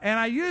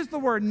I used the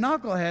word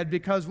knucklehead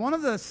because one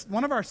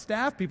of our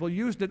staff people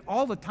used it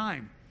all the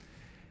time.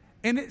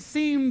 And it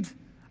seemed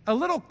a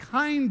little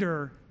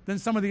kinder than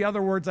some of the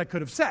other words I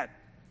could have said.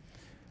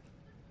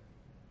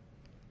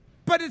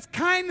 But it's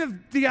kind of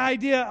the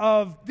idea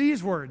of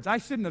these words. I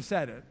shouldn't have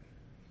said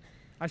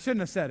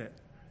it.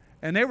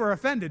 And they were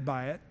offended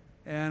by it.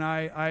 And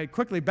I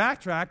quickly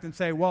backtracked and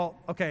say, well,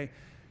 okay,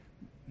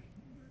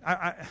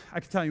 I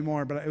could tell you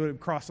more, but it would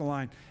cross the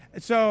line.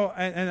 So,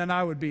 and then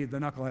I would be the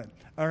knucklehead.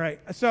 All right.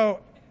 So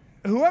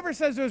whoever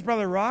says to his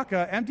brother,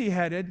 raka,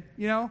 empty-headed,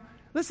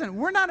 listen,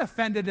 we're not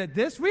offended at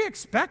this. We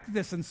expect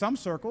this in some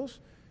circles.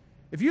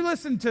 If you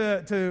listen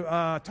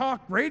to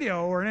talk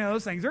radio or any of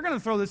those things, they're going to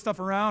throw this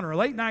stuff around, or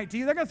late night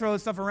TV, they're going to throw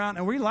this stuff around,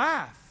 and we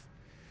laugh.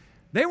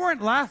 They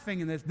weren't laughing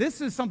in this.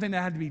 This is something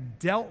that had to be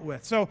dealt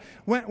with. So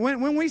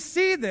when we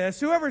see this,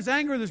 whoever's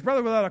angry with his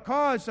brother without a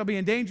cause shall be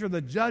in danger of the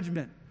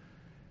judgment,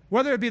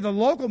 whether it be the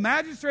local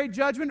magistrate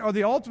judgment or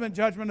the ultimate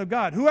judgment of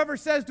God. Whoever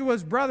says to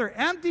his brother,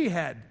 empty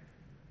head,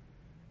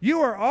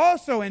 you are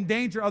also in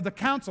danger of the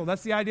council.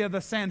 That's the idea of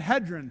the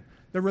Sanhedrin,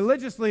 the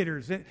religious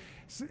leaders.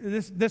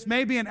 This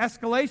may be an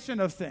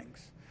escalation of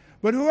things.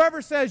 But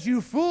whoever says,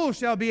 you fool,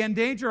 shall be in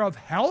danger of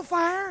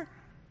hellfire?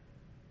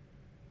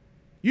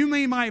 You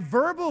mean my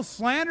verbal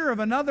slander of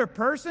another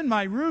person,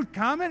 my rude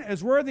comment,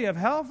 is worthy of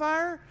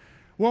hellfire?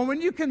 Well, when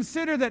you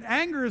consider that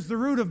anger is the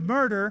root of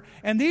murder,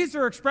 and these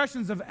are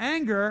expressions of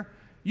anger,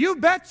 you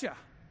betcha.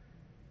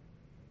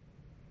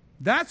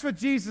 That's what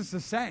Jesus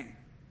is saying,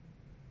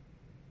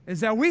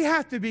 is that we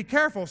have to be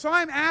careful. So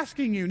I'm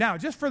asking you now,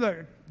 just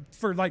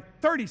for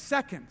like 30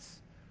 seconds,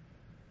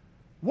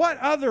 What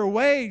other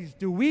ways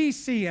do we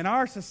see in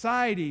our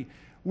society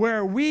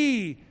where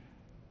we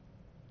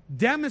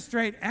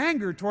demonstrate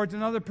anger towards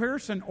another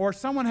person or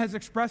someone has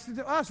expressed it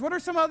to us? What are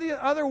some of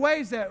the other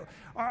ways that,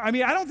 I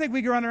don't think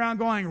we can run around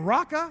going,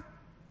 "Raka,"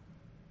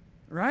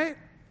 right?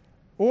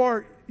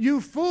 Or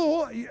 "you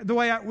fool,"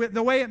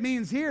 the way it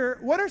means here.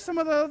 What are some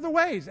of the other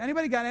ways?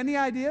 Anybody got any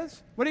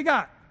ideas? What do you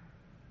got?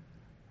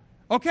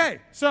 Okay,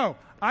 so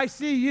I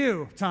see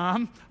you,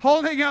 Tom,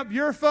 holding up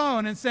your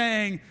phone and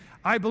saying,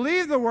 I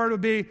believe the word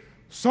would be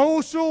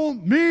social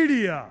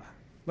media.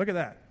 Look at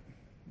that.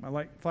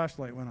 My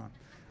flashlight went on.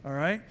 All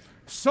right?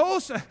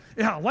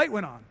 Light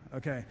went on.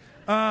 Okay.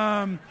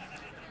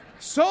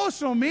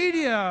 Social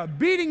media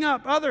beating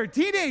up other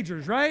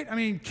teenagers, right?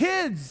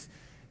 Kids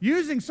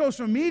using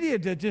social media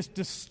to just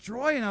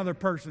destroy another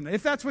person,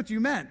 if that's what you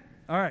meant.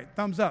 All right,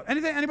 thumbs up.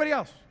 Anybody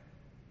else?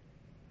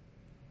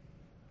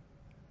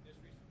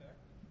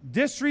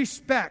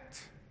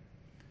 Disrespect.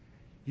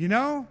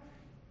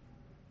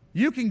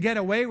 You can get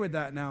away with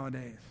that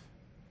nowadays.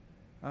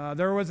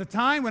 There was a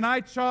time when I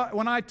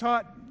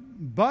taught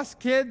bus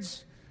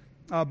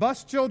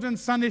children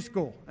Sunday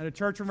school at a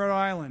church in Rhode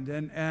Island,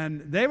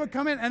 and they would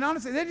come in, and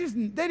honestly, they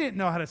didn't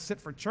know how to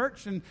sit for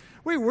church, and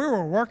we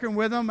were working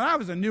with them. I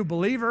was a new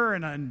believer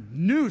and a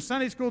new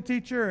Sunday school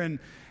teacher, and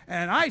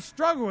I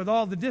struggled with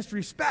all the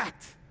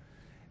disrespect.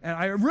 And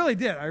I really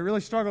did. I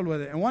really struggled with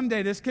it. And one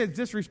day, this kid's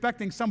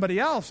disrespecting somebody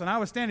else, and I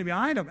was standing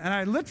behind him, and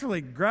I literally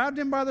grabbed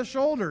him by the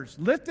shoulders,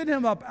 lifted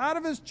him up out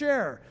of his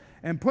chair,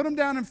 and put him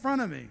down in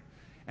front of me,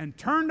 and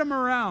turned him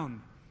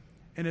around,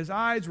 and his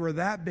eyes were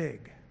that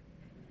big.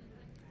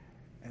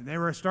 And they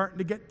were starting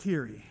to get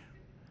teary.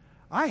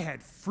 I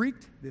had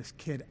freaked this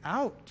kid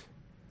out.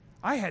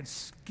 I had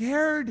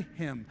scared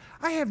him.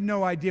 I have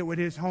no idea what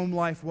his home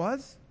life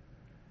was.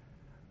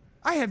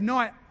 I have no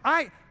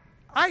idea.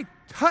 I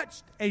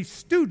touched a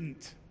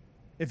student.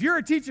 If you're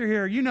a teacher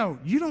here, you know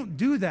you don't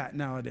do that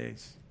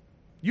nowadays.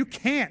 You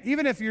can't.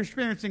 Even if you're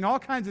experiencing all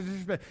kinds of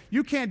disrespect,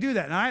 you can't do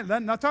that. And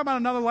I'm not talking about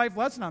another life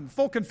lesson. I'm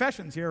full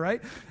confessions here,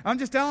 right? I'm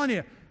just telling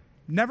you,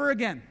 never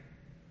again.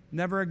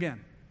 Never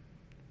again.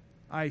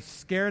 I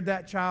scared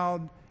that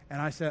child,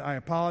 and I said, I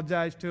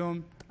apologized to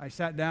him. I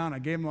sat down. I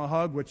gave him a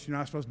hug, which you're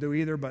not supposed to do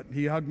either, but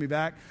he hugged me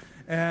back.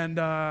 And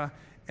I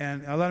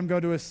let him go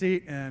to his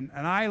seat, and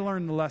I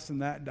learned the lesson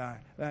that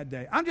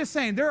day. I'm just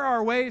saying, there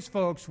are ways,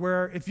 folks,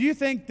 where if you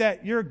think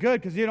that you're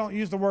good because you don't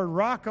use the word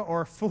raka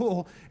or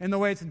fool in the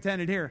way it's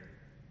intended here,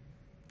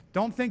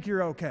 don't think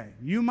you're okay.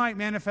 You might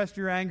manifest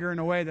your anger in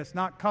a way that's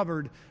not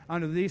covered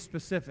under these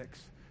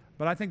specifics,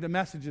 but I think the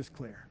message is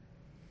clear.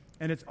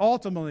 And it's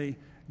ultimately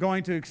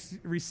going to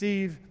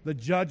receive the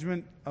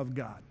judgment of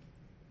God.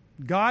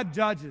 God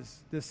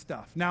judges this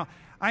stuff. Now,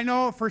 I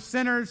know for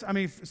sinners,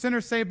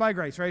 sinners saved by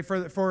grace, right?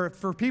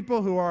 For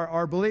people who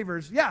are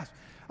believers, yes.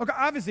 Okay,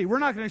 obviously, we're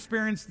not going to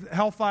experience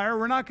hellfire.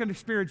 We're not going to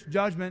experience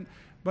judgment.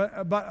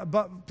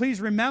 But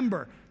please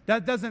remember,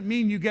 that doesn't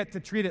mean you get to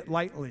treat it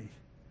lightly.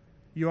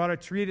 You ought to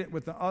treat it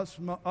with the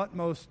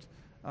utmost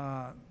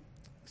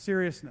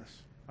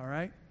seriousness, all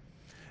right?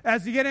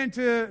 As you get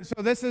into,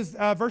 so this is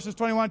verses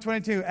 21 and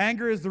 22.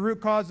 Anger is the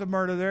root cause of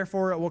murder,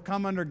 therefore it will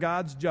come under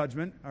God's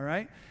judgment, all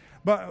right?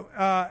 But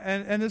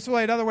and this is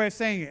another way of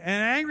saying it.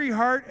 An angry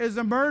heart is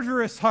a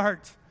murderous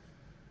heart,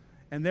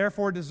 and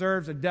therefore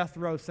deserves a death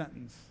row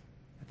sentence.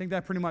 I think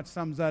that pretty much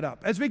sums that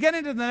up. As we get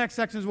into the next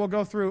sections, we'll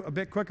go through a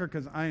bit quicker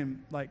because I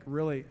am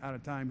really out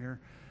of time here.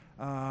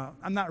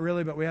 I'm not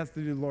really, but we have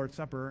to do the Lord's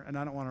Supper, and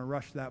I don't want to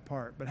rush that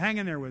part. But hang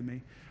in there with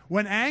me.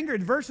 When anger,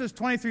 in verses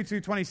 23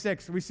 to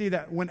 26, we see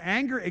that when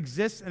anger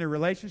exists in a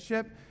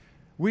relationship,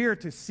 we are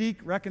to seek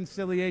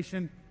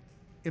reconciliation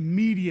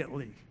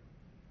immediately.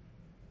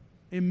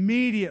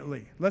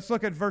 Immediately. Let's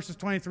look at verses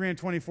 23 and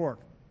 24.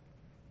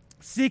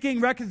 Seeking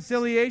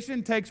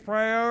reconciliation takes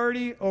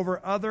priority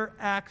over other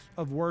acts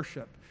of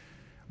worship.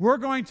 We're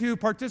going to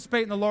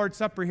participate in the Lord's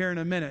Supper here in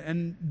a minute.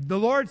 And the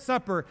Lord's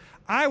Supper,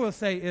 I will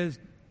say, is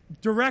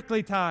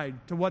directly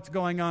tied to what's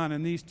going on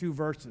in these two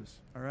verses.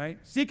 All right?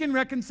 Seeking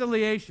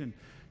reconciliation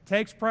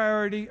takes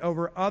priority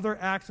over other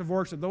acts of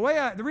worship.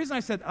 The reason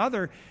I said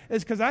other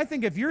is because I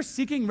think if you're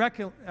seeking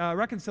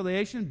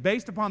reconciliation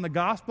based upon the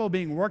gospel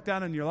being worked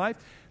out in your life,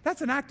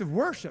 that's an act of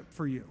worship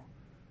for you.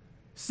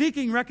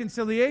 Seeking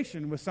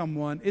reconciliation with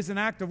someone is an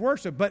act of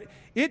worship, but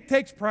it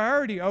takes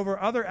priority over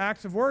other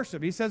acts of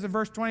worship. He says in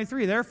verse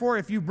 23, therefore,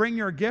 if you bring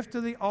your gift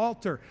to the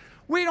altar.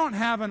 We don't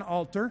have an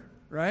altar,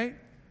 right?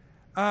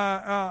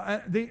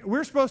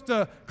 We're supposed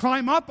to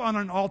climb up on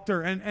an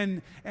altar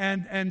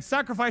and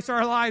sacrifice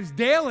our lives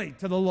daily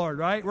to the Lord,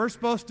 right? We're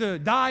supposed to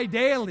die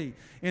daily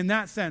in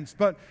that sense.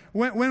 But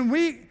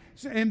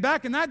and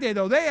back in that day,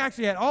 though, they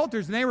actually had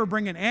altars, and they were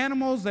bringing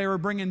animals. They were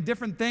bringing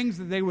different things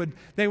that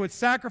they would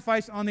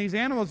sacrifice on these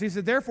animals. He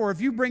said, therefore, if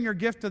you bring your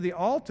gift to the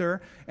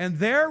altar and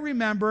there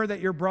remember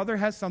that your brother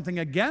has something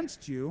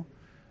against you,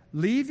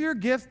 leave your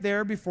gift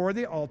there before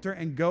the altar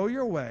and go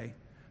your way.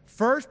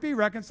 First be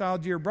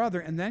reconciled to your brother,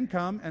 and then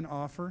come and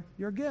offer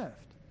your gift.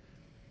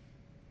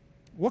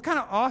 What kind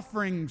of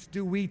offerings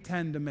do we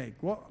tend to make?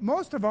 Well,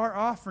 most of our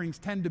offerings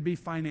tend to be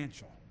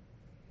financial,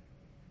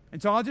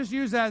 And so I'll just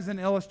use that as an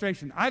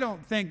illustration. I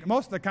don't think,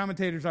 most of the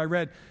commentators I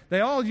read, they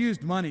all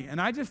used money.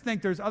 And I just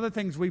think there's other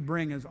things we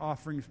bring as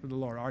offerings for the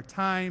Lord. Our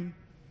time,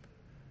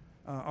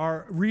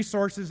 our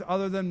resources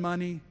other than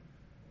money.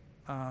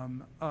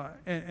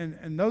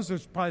 And those are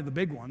probably the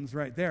big ones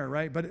right there,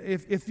 right? But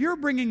if you're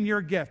bringing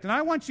your gift, and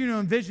I want you to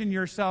envision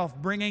yourself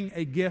bringing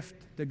a gift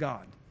to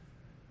God.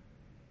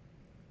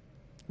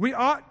 We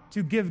ought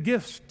to give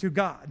gifts to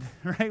God,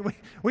 right?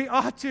 We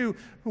ought to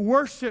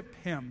worship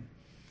Him.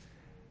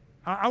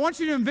 I want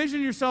you to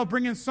envision yourself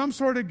bringing some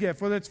sort of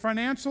gift, whether it's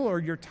financial or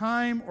your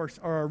time or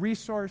a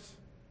resource.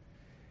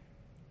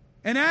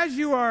 And as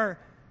you are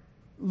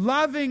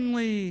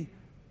lovingly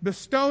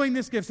bestowing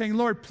this gift, saying,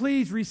 Lord,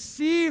 please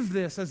receive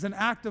this as an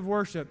act of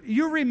worship,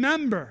 you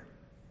remember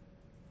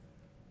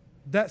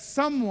that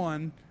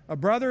someone, a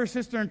brother or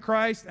sister in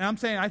Christ, and I'm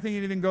saying I think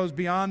it even goes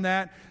beyond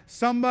that,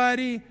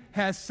 somebody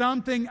has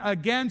something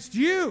against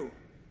you.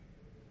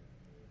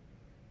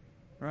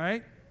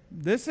 Right?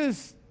 This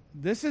is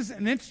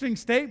an interesting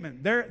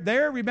statement.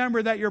 There,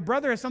 remember that your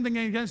brother has something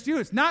against you.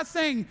 It's not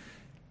saying,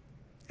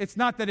 it's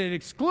not that it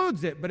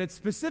excludes it, but it's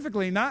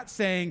specifically not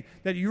saying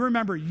that you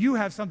remember you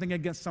have something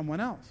against someone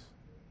else.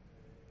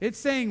 It's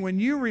saying when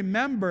you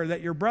remember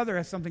that your brother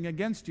has something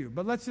against you.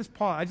 But let's just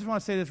pause. I just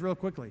want to say this real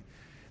quickly.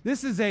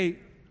 This is a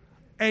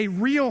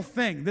real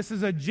thing. This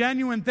is a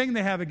genuine thing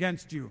they have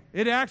against you.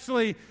 It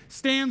actually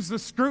stands the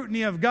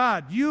scrutiny of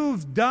God.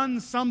 You've done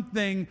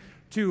something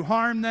to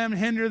harm them,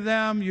 hinder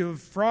them,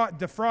 you've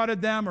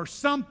defrauded them or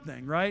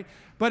something, right?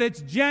 But it's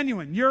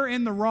genuine. You're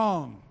in the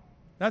wrong.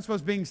 That's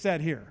what's being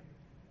said here.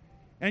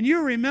 And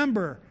you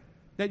remember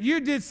that you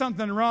did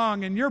something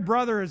wrong and your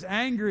brother is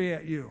angry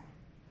at you.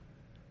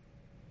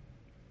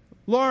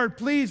 Lord,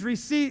 please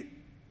receive.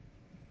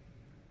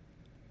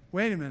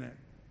 Wait a minute.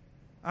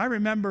 I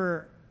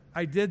remember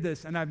I did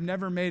this and I've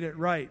never made it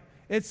right.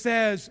 It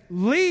says,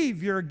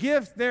 leave your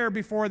gift there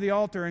before the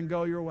altar and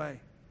go your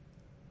way.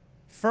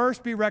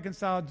 First be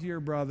reconciled to your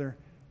brother,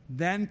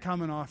 then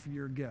come and offer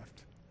your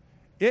gift.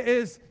 It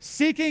is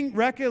seeking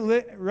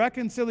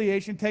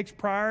reconciliation takes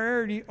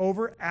priority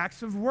over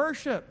acts of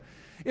worship.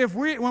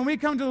 When we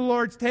come to the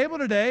Lord's table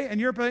today,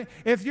 and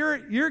if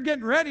you're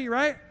getting ready,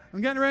 right?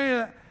 I'm getting ready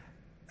to.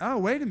 Oh,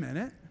 wait a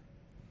minute.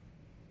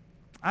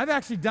 I've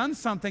actually done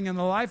something in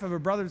the life of a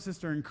brother and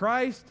sister in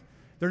Christ.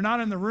 They're not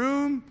in the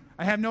room.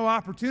 I have no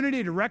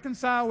opportunity to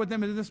reconcile with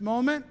them at this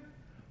moment.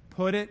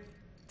 Put it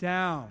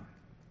down.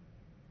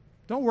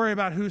 Don't worry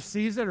about who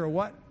sees it or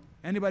what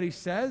anybody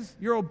says.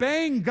 You're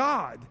obeying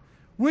God,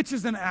 which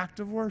is an act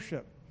of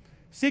worship.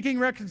 Seeking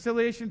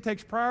reconciliation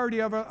takes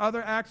priority over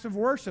other acts of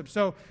worship.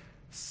 So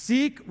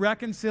seek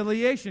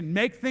reconciliation.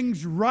 Make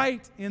things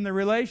right in the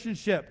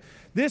relationship.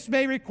 This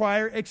may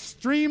require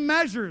extreme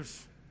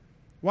measures.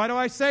 Why do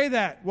I say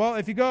that? Well,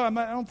 if you go, I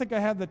don't think I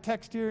have the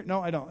text here.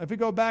 No, I don't. If we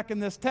go back in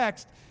this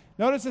text,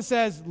 notice it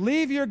says,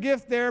 leave your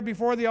gift there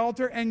before the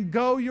altar and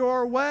go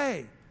your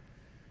way.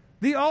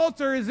 The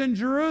altar is in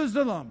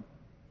Jerusalem.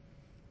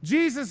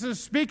 Jesus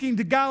is speaking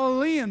to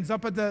Galileans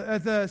up at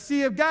the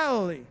Sea of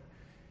Galilee.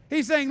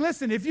 He's saying,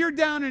 listen, if you're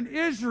down in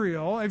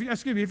Israel,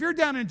 if you're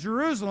down in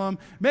Jerusalem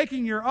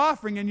making your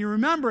offering and you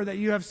remember that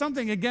you have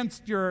something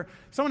against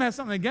someone has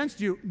something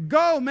against you,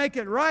 go make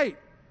it right.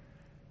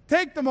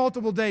 Take the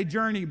multiple day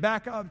journey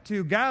back up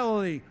to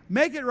Galilee.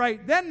 Make it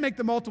right. Then make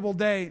the multiple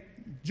day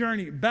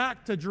journey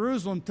back to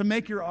Jerusalem to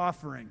make your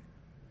offering.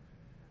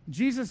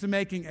 Jesus is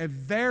making a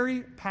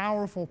very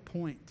powerful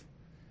point.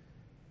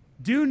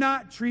 Do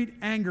not treat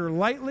anger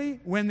lightly.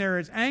 When there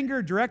is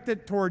anger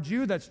directed towards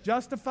you that's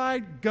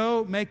justified,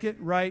 go make it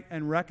right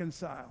and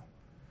reconcile.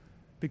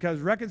 Because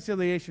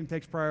reconciliation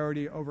takes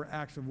priority over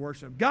acts of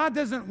worship. God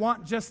doesn't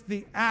want just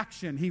the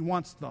action. He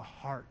wants the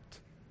heart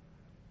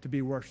to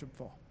be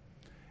worshipful.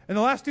 In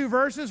the last two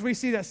verses, we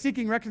see that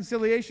seeking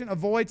reconciliation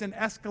avoids an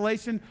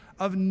escalation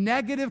of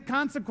negative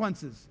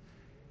consequences.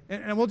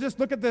 And we'll just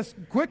look at this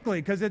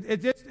quickly because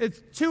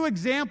it's two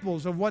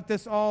examples of what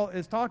this all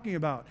is talking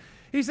about.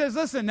 He says,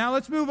 listen, now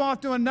let's move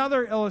off to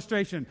another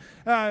illustration.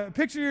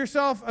 Picture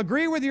yourself,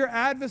 agree with your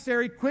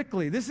adversary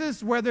quickly. This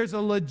is where there's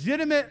a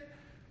legitimate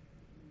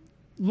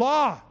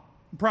law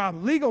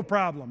problem, legal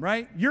problem,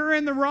 right? You're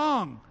in the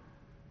wrong.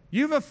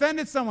 You've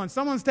offended someone.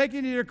 Someone's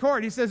taking you to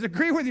court. He says,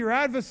 agree with your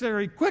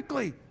adversary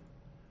quickly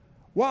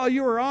while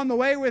you are on the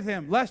way with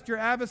him, lest your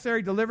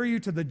adversary deliver you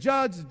to the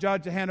judge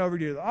to hand over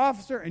you to the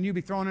officer, and you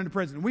be thrown into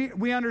prison.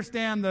 We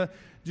understand the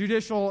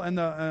judicial and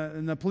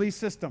the police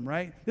system,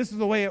 right? This is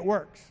the way it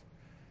works.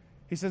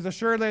 He says,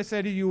 assuredly I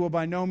say to you, you will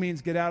by no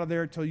means get out of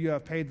there until you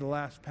have paid the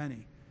last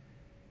penny.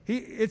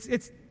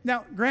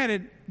 Now,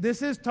 granted,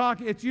 this is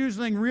talking, it's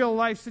using real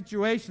life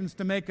situations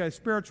to make a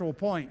spiritual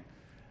point.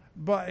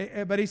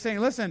 But he's saying,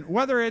 listen,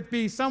 whether it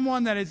be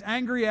someone that is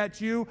angry at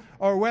you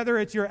or whether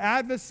it's your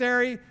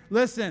adversary,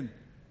 listen,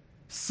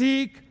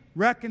 seek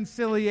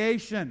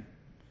reconciliation.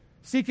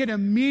 Seek it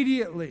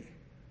immediately.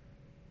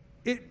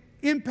 It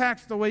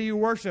impacts the way you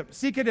worship.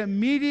 Seek it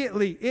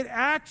immediately. It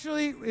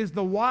actually is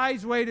the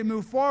wise way to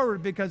move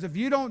forward because if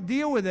you don't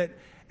deal with it,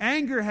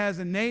 anger has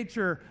a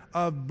nature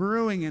of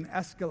brewing and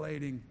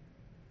escalating.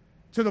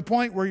 to the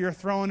point where you're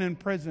thrown in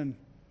prison.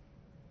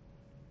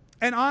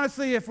 And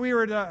honestly, if we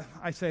were to,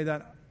 I say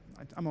that,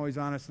 I'm always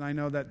honest, and I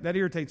know that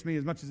irritates me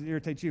as much as it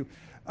irritates you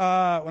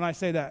when I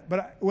say that.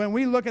 But when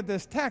we look at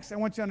this text, I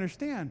want you to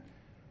understand,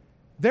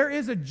 there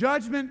is a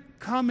judgment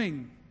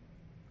coming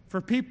for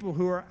people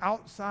who are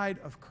outside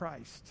of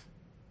Christ.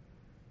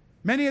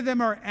 Many of them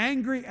are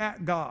angry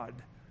at God.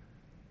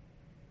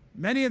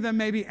 Many of them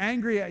may be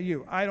angry at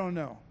you. I don't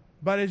know.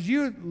 But as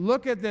you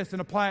look at this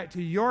and apply it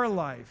to your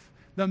life,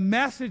 the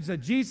message that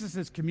Jesus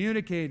is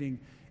communicating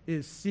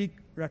is seek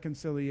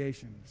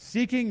reconciliation.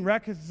 Seeking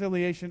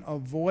reconciliation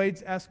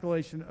avoids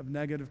escalation of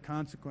negative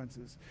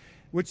consequences,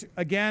 which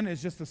again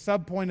is just a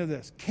sub-point of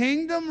this.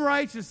 Kingdom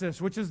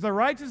righteousness, which is the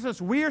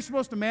righteousness we are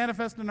supposed to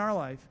manifest in our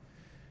life,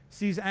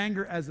 sees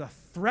anger as a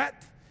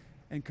threat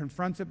and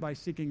confronts it by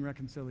seeking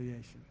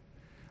reconciliation.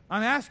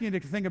 I'm asking you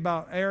to think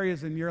about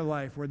areas in your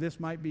life where this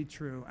might be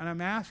true, and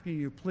I'm asking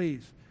you,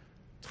 please,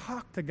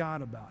 talk to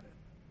God about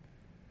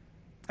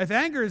it. If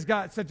anger has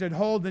got such a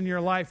hold in your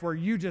life where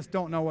you just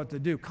don't know what to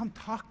do, come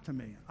talk to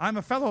me. I'm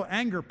a fellow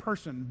anger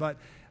person, but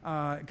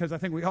because I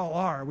think we all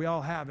are, we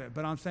all have it.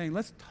 But I'm saying,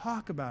 let's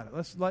talk about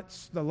it.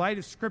 Let's the light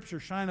of Scripture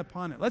shine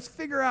upon it. Let's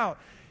figure out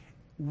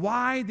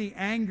why the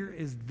anger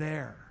is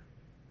there.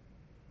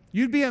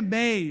 You'd be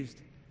amazed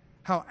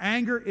how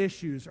anger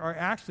issues are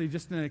actually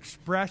just an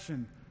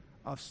expression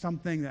of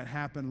something that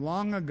happened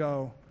long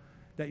ago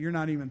that you're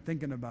not even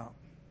thinking about.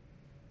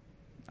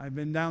 I've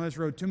been down this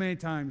road too many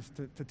times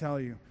to tell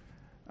you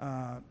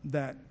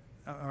that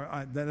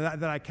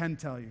I can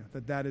tell you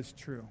that is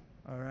true.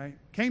 All right?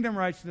 Kingdom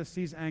righteousness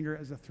sees anger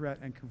as a threat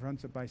and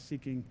confronts it by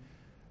seeking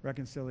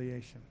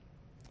reconciliation.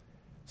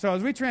 So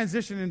as we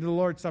transition into the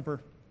Lord's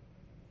Supper,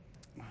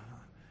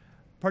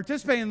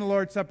 participating in the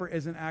Lord's Supper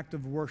is an act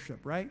of worship,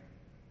 right?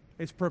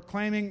 It's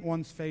proclaiming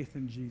one's faith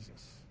in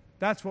Jesus.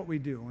 That's what we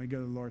do when we go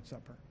to the Lord's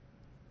Supper.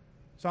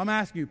 So I'm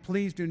asking you,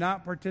 please do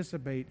not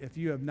participate if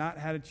you have not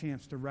had a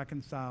chance to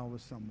reconcile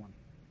with someone.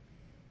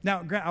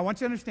 Now, I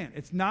want you to understand,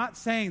 it's not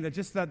saying that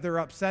just that they're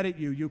upset at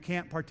you, you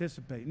can't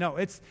participate. No,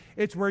 it's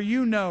where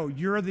you know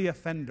you're the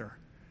offender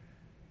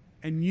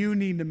and you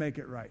need to make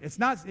it right.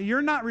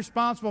 You're not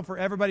responsible for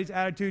everybody's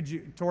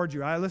attitude towards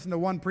you. I listened to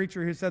one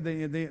preacher who said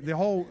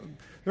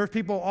there's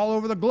people all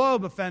over the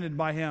globe offended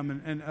by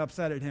him and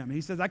upset at him.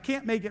 He says, I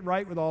can't make it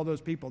right with all those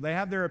people. They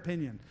have their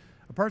opinion.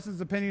 A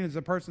person's opinion is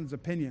a person's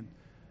opinion.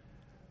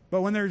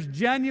 But when there's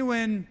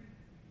genuine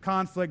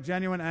conflict,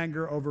 genuine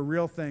anger over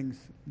real things,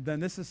 then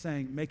this is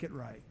saying, make it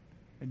right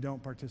and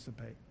don't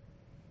participate.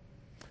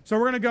 So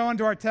we're going to go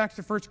into our text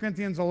of 1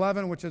 Corinthians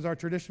 11, which is our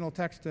traditional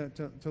text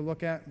to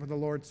look at for the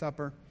Lord's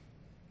Supper.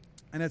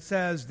 And it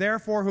says,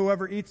 therefore,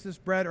 whoever eats this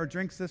bread or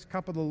drinks this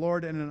cup of the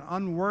Lord in an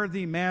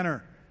unworthy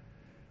manner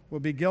will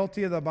be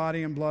guilty of the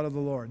body and blood of the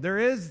Lord. There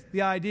is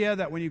the idea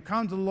that when you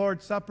come to the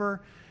Lord's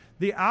Supper,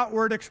 the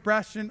outward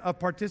expression of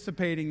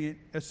participating in it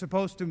is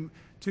supposed to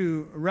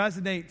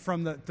resonate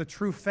from the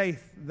true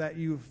faith that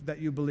you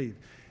believe.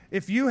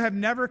 If you have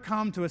never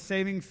come to a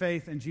saving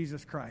faith in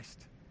Jesus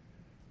Christ,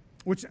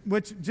 which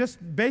just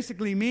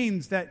basically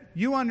means that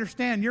you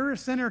understand you're a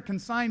sinner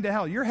consigned to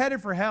hell. You're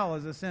headed for hell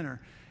as a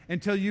sinner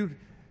until you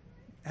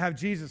have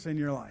Jesus in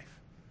your life.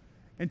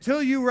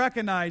 Until you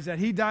recognize that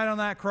He died on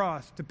that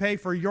cross to pay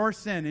for your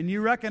sin, and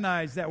you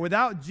recognize that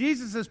without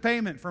Jesus'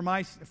 payment for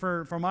my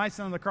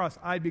sin on the cross,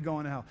 I'd be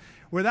going to hell.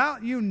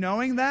 Without you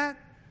knowing that,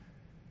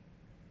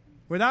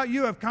 without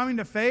you have coming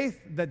to faith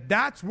that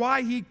that's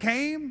why He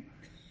came,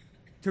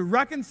 to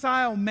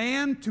reconcile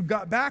man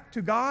back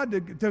to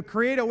God, to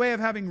create a way of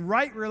having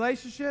right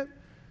relationship,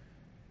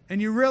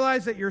 and you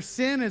realize that your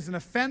sin is an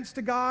offense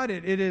to God,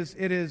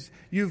 you've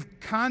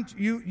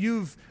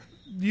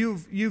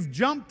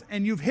jumped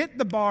and you've hit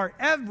the bar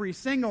every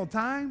single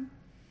time,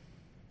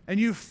 and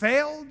you've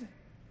failed,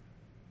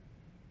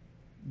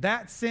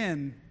 that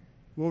sin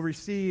will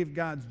receive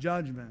God's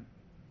judgment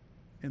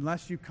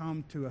unless you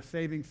come to a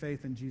saving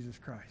faith in Jesus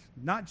Christ.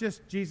 Not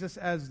just Jesus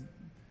as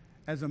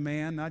a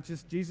man, not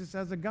just Jesus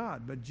as a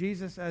God, but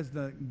Jesus as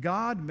the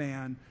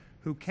God-man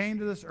who came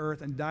to this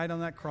earth and died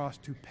on that cross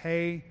to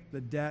pay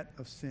the debt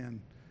of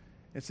sin.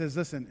 It says,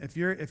 listen, if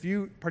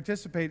you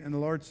participate in the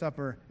Lord's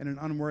Supper in an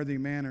unworthy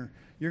manner,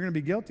 you're going to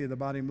be guilty of the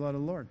body and blood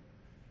of the Lord.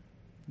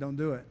 Don't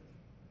do it.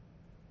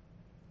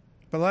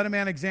 But let a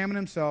man examine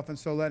himself, and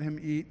so let him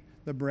eat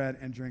the bread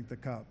and drink the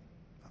cup.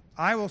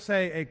 I will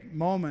say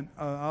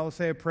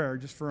a prayer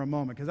just for a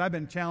moment, because I've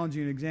been challenging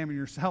you to examine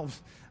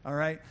yourselves, all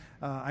right?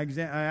 I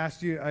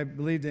asked you, I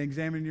believe, to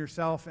examine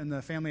yourself in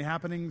the family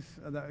happenings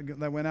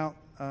that went out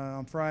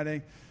on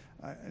Friday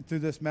through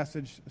this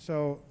message.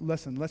 So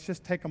listen, let's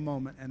just take a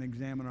moment and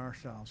examine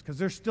ourselves, because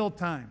there's still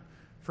time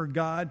for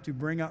God to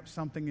bring up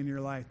something in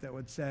your life that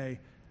would say,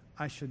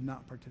 I should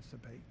not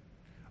participate.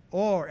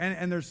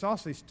 And there's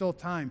also still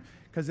time,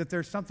 because if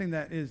there's something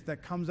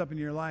that comes up in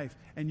your life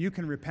and you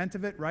can repent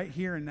of it right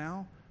here and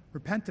now,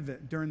 repent of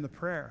it during the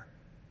prayer,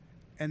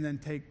 and then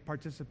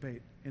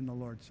participate in the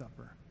Lord's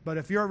Supper. But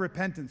if your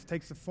repentance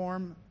takes the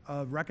form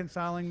of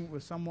reconciling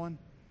with someone,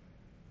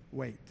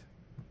 wait.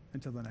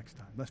 until the next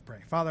time. Let's pray.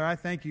 Father, I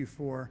thank you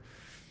for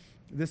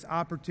this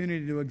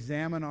opportunity to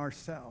examine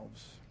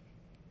ourselves.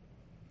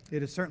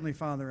 It is certainly,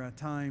 Father, a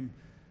time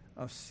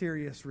of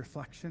serious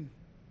reflection.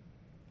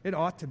 It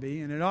ought to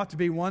be, and it ought to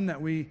be one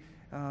that we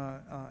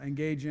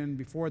engage in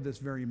before this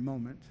very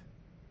moment.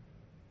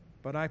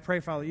 But I pray,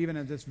 Father, even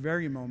at this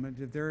very moment,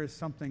 if there is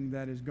something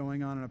that is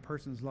going on in a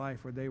person's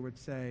life where they would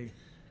say,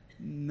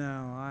 no,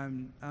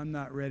 I'm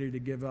not ready to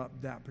give up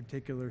that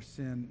particular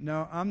sin.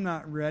 No, I'm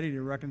not ready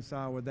to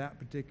reconcile with that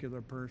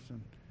particular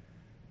person.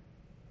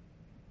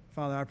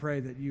 Father, I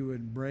pray that you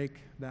would break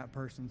that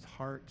person's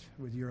heart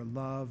with your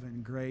love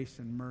and grace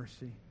and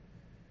mercy.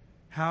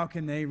 How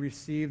can they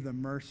receive the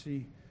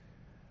mercy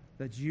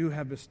that you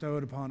have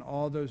bestowed upon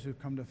all those who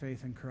come to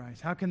faith in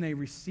Christ? How can they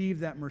receive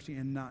that mercy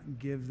and not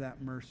give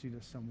that mercy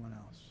to someone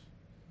else?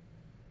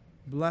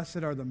 Blessed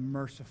are the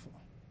merciful,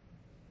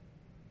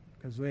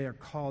 because they are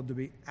called to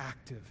be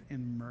active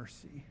in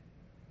mercy.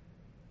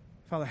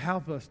 Father,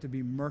 help us to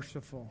be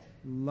merciful,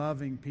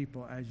 loving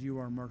people as you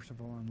are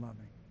merciful and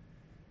loving.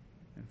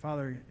 And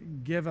Father,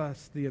 give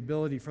us the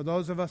ability, for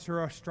those of us who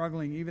are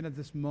struggling even at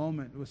this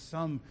moment with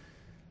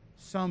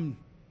some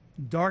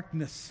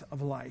darkness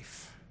of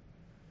life,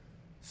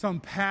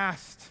 some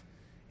past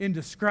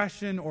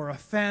indiscretion or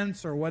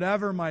offense or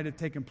whatever might have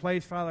taken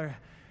place, Father,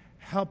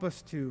 help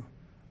us to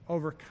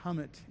overcome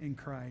it in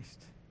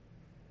Christ.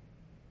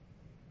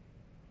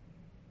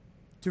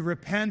 To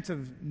repent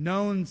of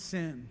known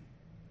sin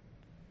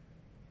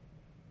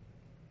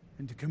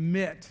and to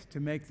commit to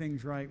make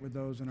things right with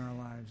those in our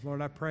lives.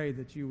 Lord, I pray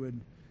that you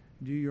would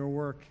do your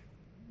work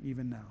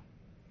even now.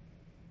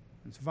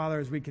 And so, Father,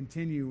 as we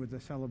continue with the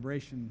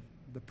celebration,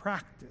 the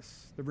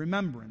practice, the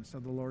remembrance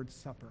of the Lord's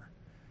Supper,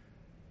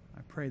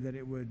 I pray that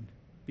it would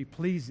be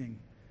pleasing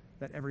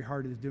that every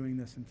heart is doing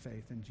this in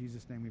faith. In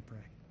Jesus' name we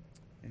pray.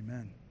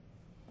 Amen.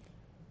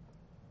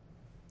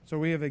 So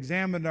we have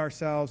examined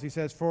ourselves. He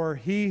says, for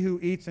he who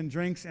eats and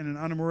drinks in an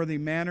unworthy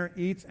manner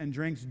eats and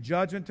drinks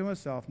judgment to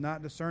himself,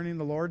 not discerning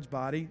the Lord's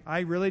body.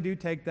 I really do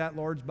take that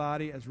Lord's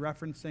body as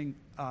referencing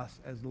us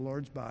as the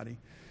Lord's body.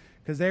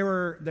 Because there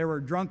were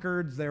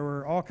drunkards, there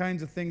were all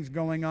kinds of things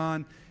going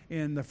on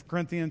in the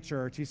Corinthian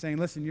church. He's saying,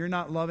 listen, you're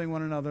not loving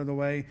one another the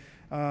way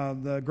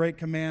the great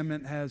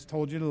commandment has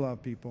told you to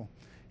love people.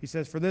 He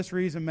says, for this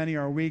reason many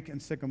are weak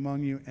and sick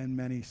among you, and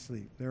many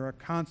sleep. There are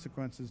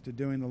consequences to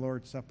doing the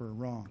Lord's Supper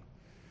wrong.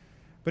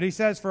 But he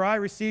says, for I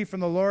received from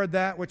the Lord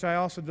that which I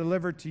also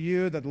delivered to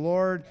you, that the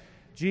Lord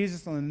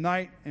Jesus on the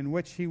night in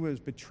which he was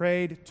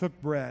betrayed took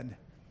bread.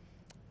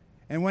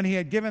 And when he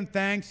had given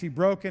thanks, he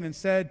broke it and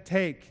said,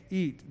 take,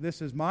 eat,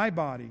 this is my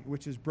body,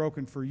 which is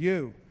broken for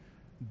you.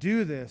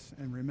 Do this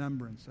in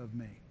remembrance of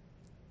me.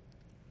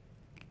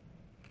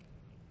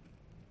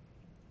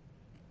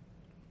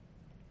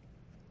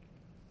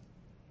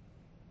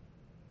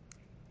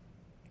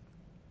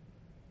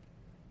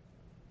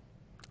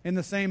 In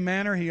the same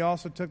manner, he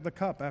also took the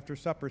cup after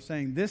supper,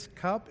 saying, this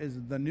cup is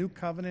the new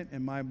covenant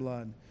in my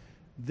blood.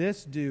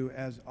 This do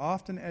as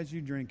often as you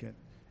drink it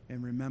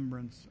in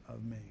remembrance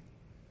of me.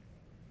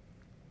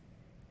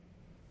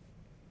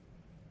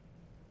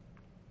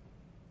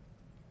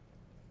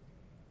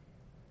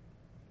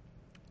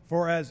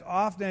 For as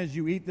often as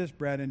you eat this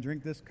bread and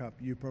drink this cup,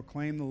 you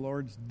proclaim the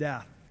Lord's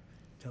death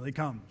till he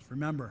comes.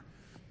 Remember,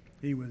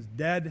 he was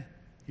dead,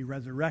 he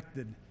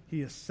resurrected,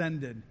 he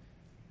ascended,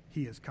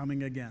 he is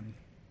coming again.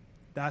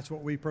 That's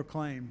what we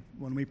proclaim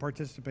when we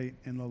participate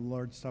in the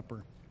Lord's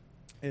Supper.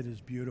 It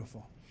is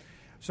beautiful.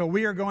 So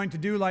we are going to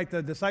do like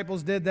the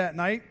disciples did that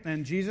night,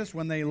 and Jesus,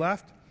 when they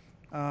left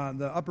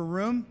the upper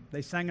room,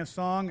 they sang a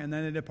song and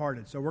then they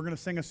departed. So we're going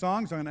to sing a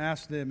song, so I'm going to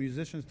ask the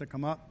musicians to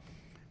come up.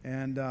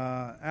 And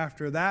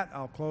after that,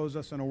 I'll close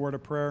us in a word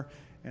of prayer,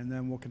 and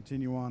then we'll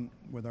continue on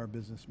with our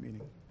business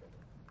meeting.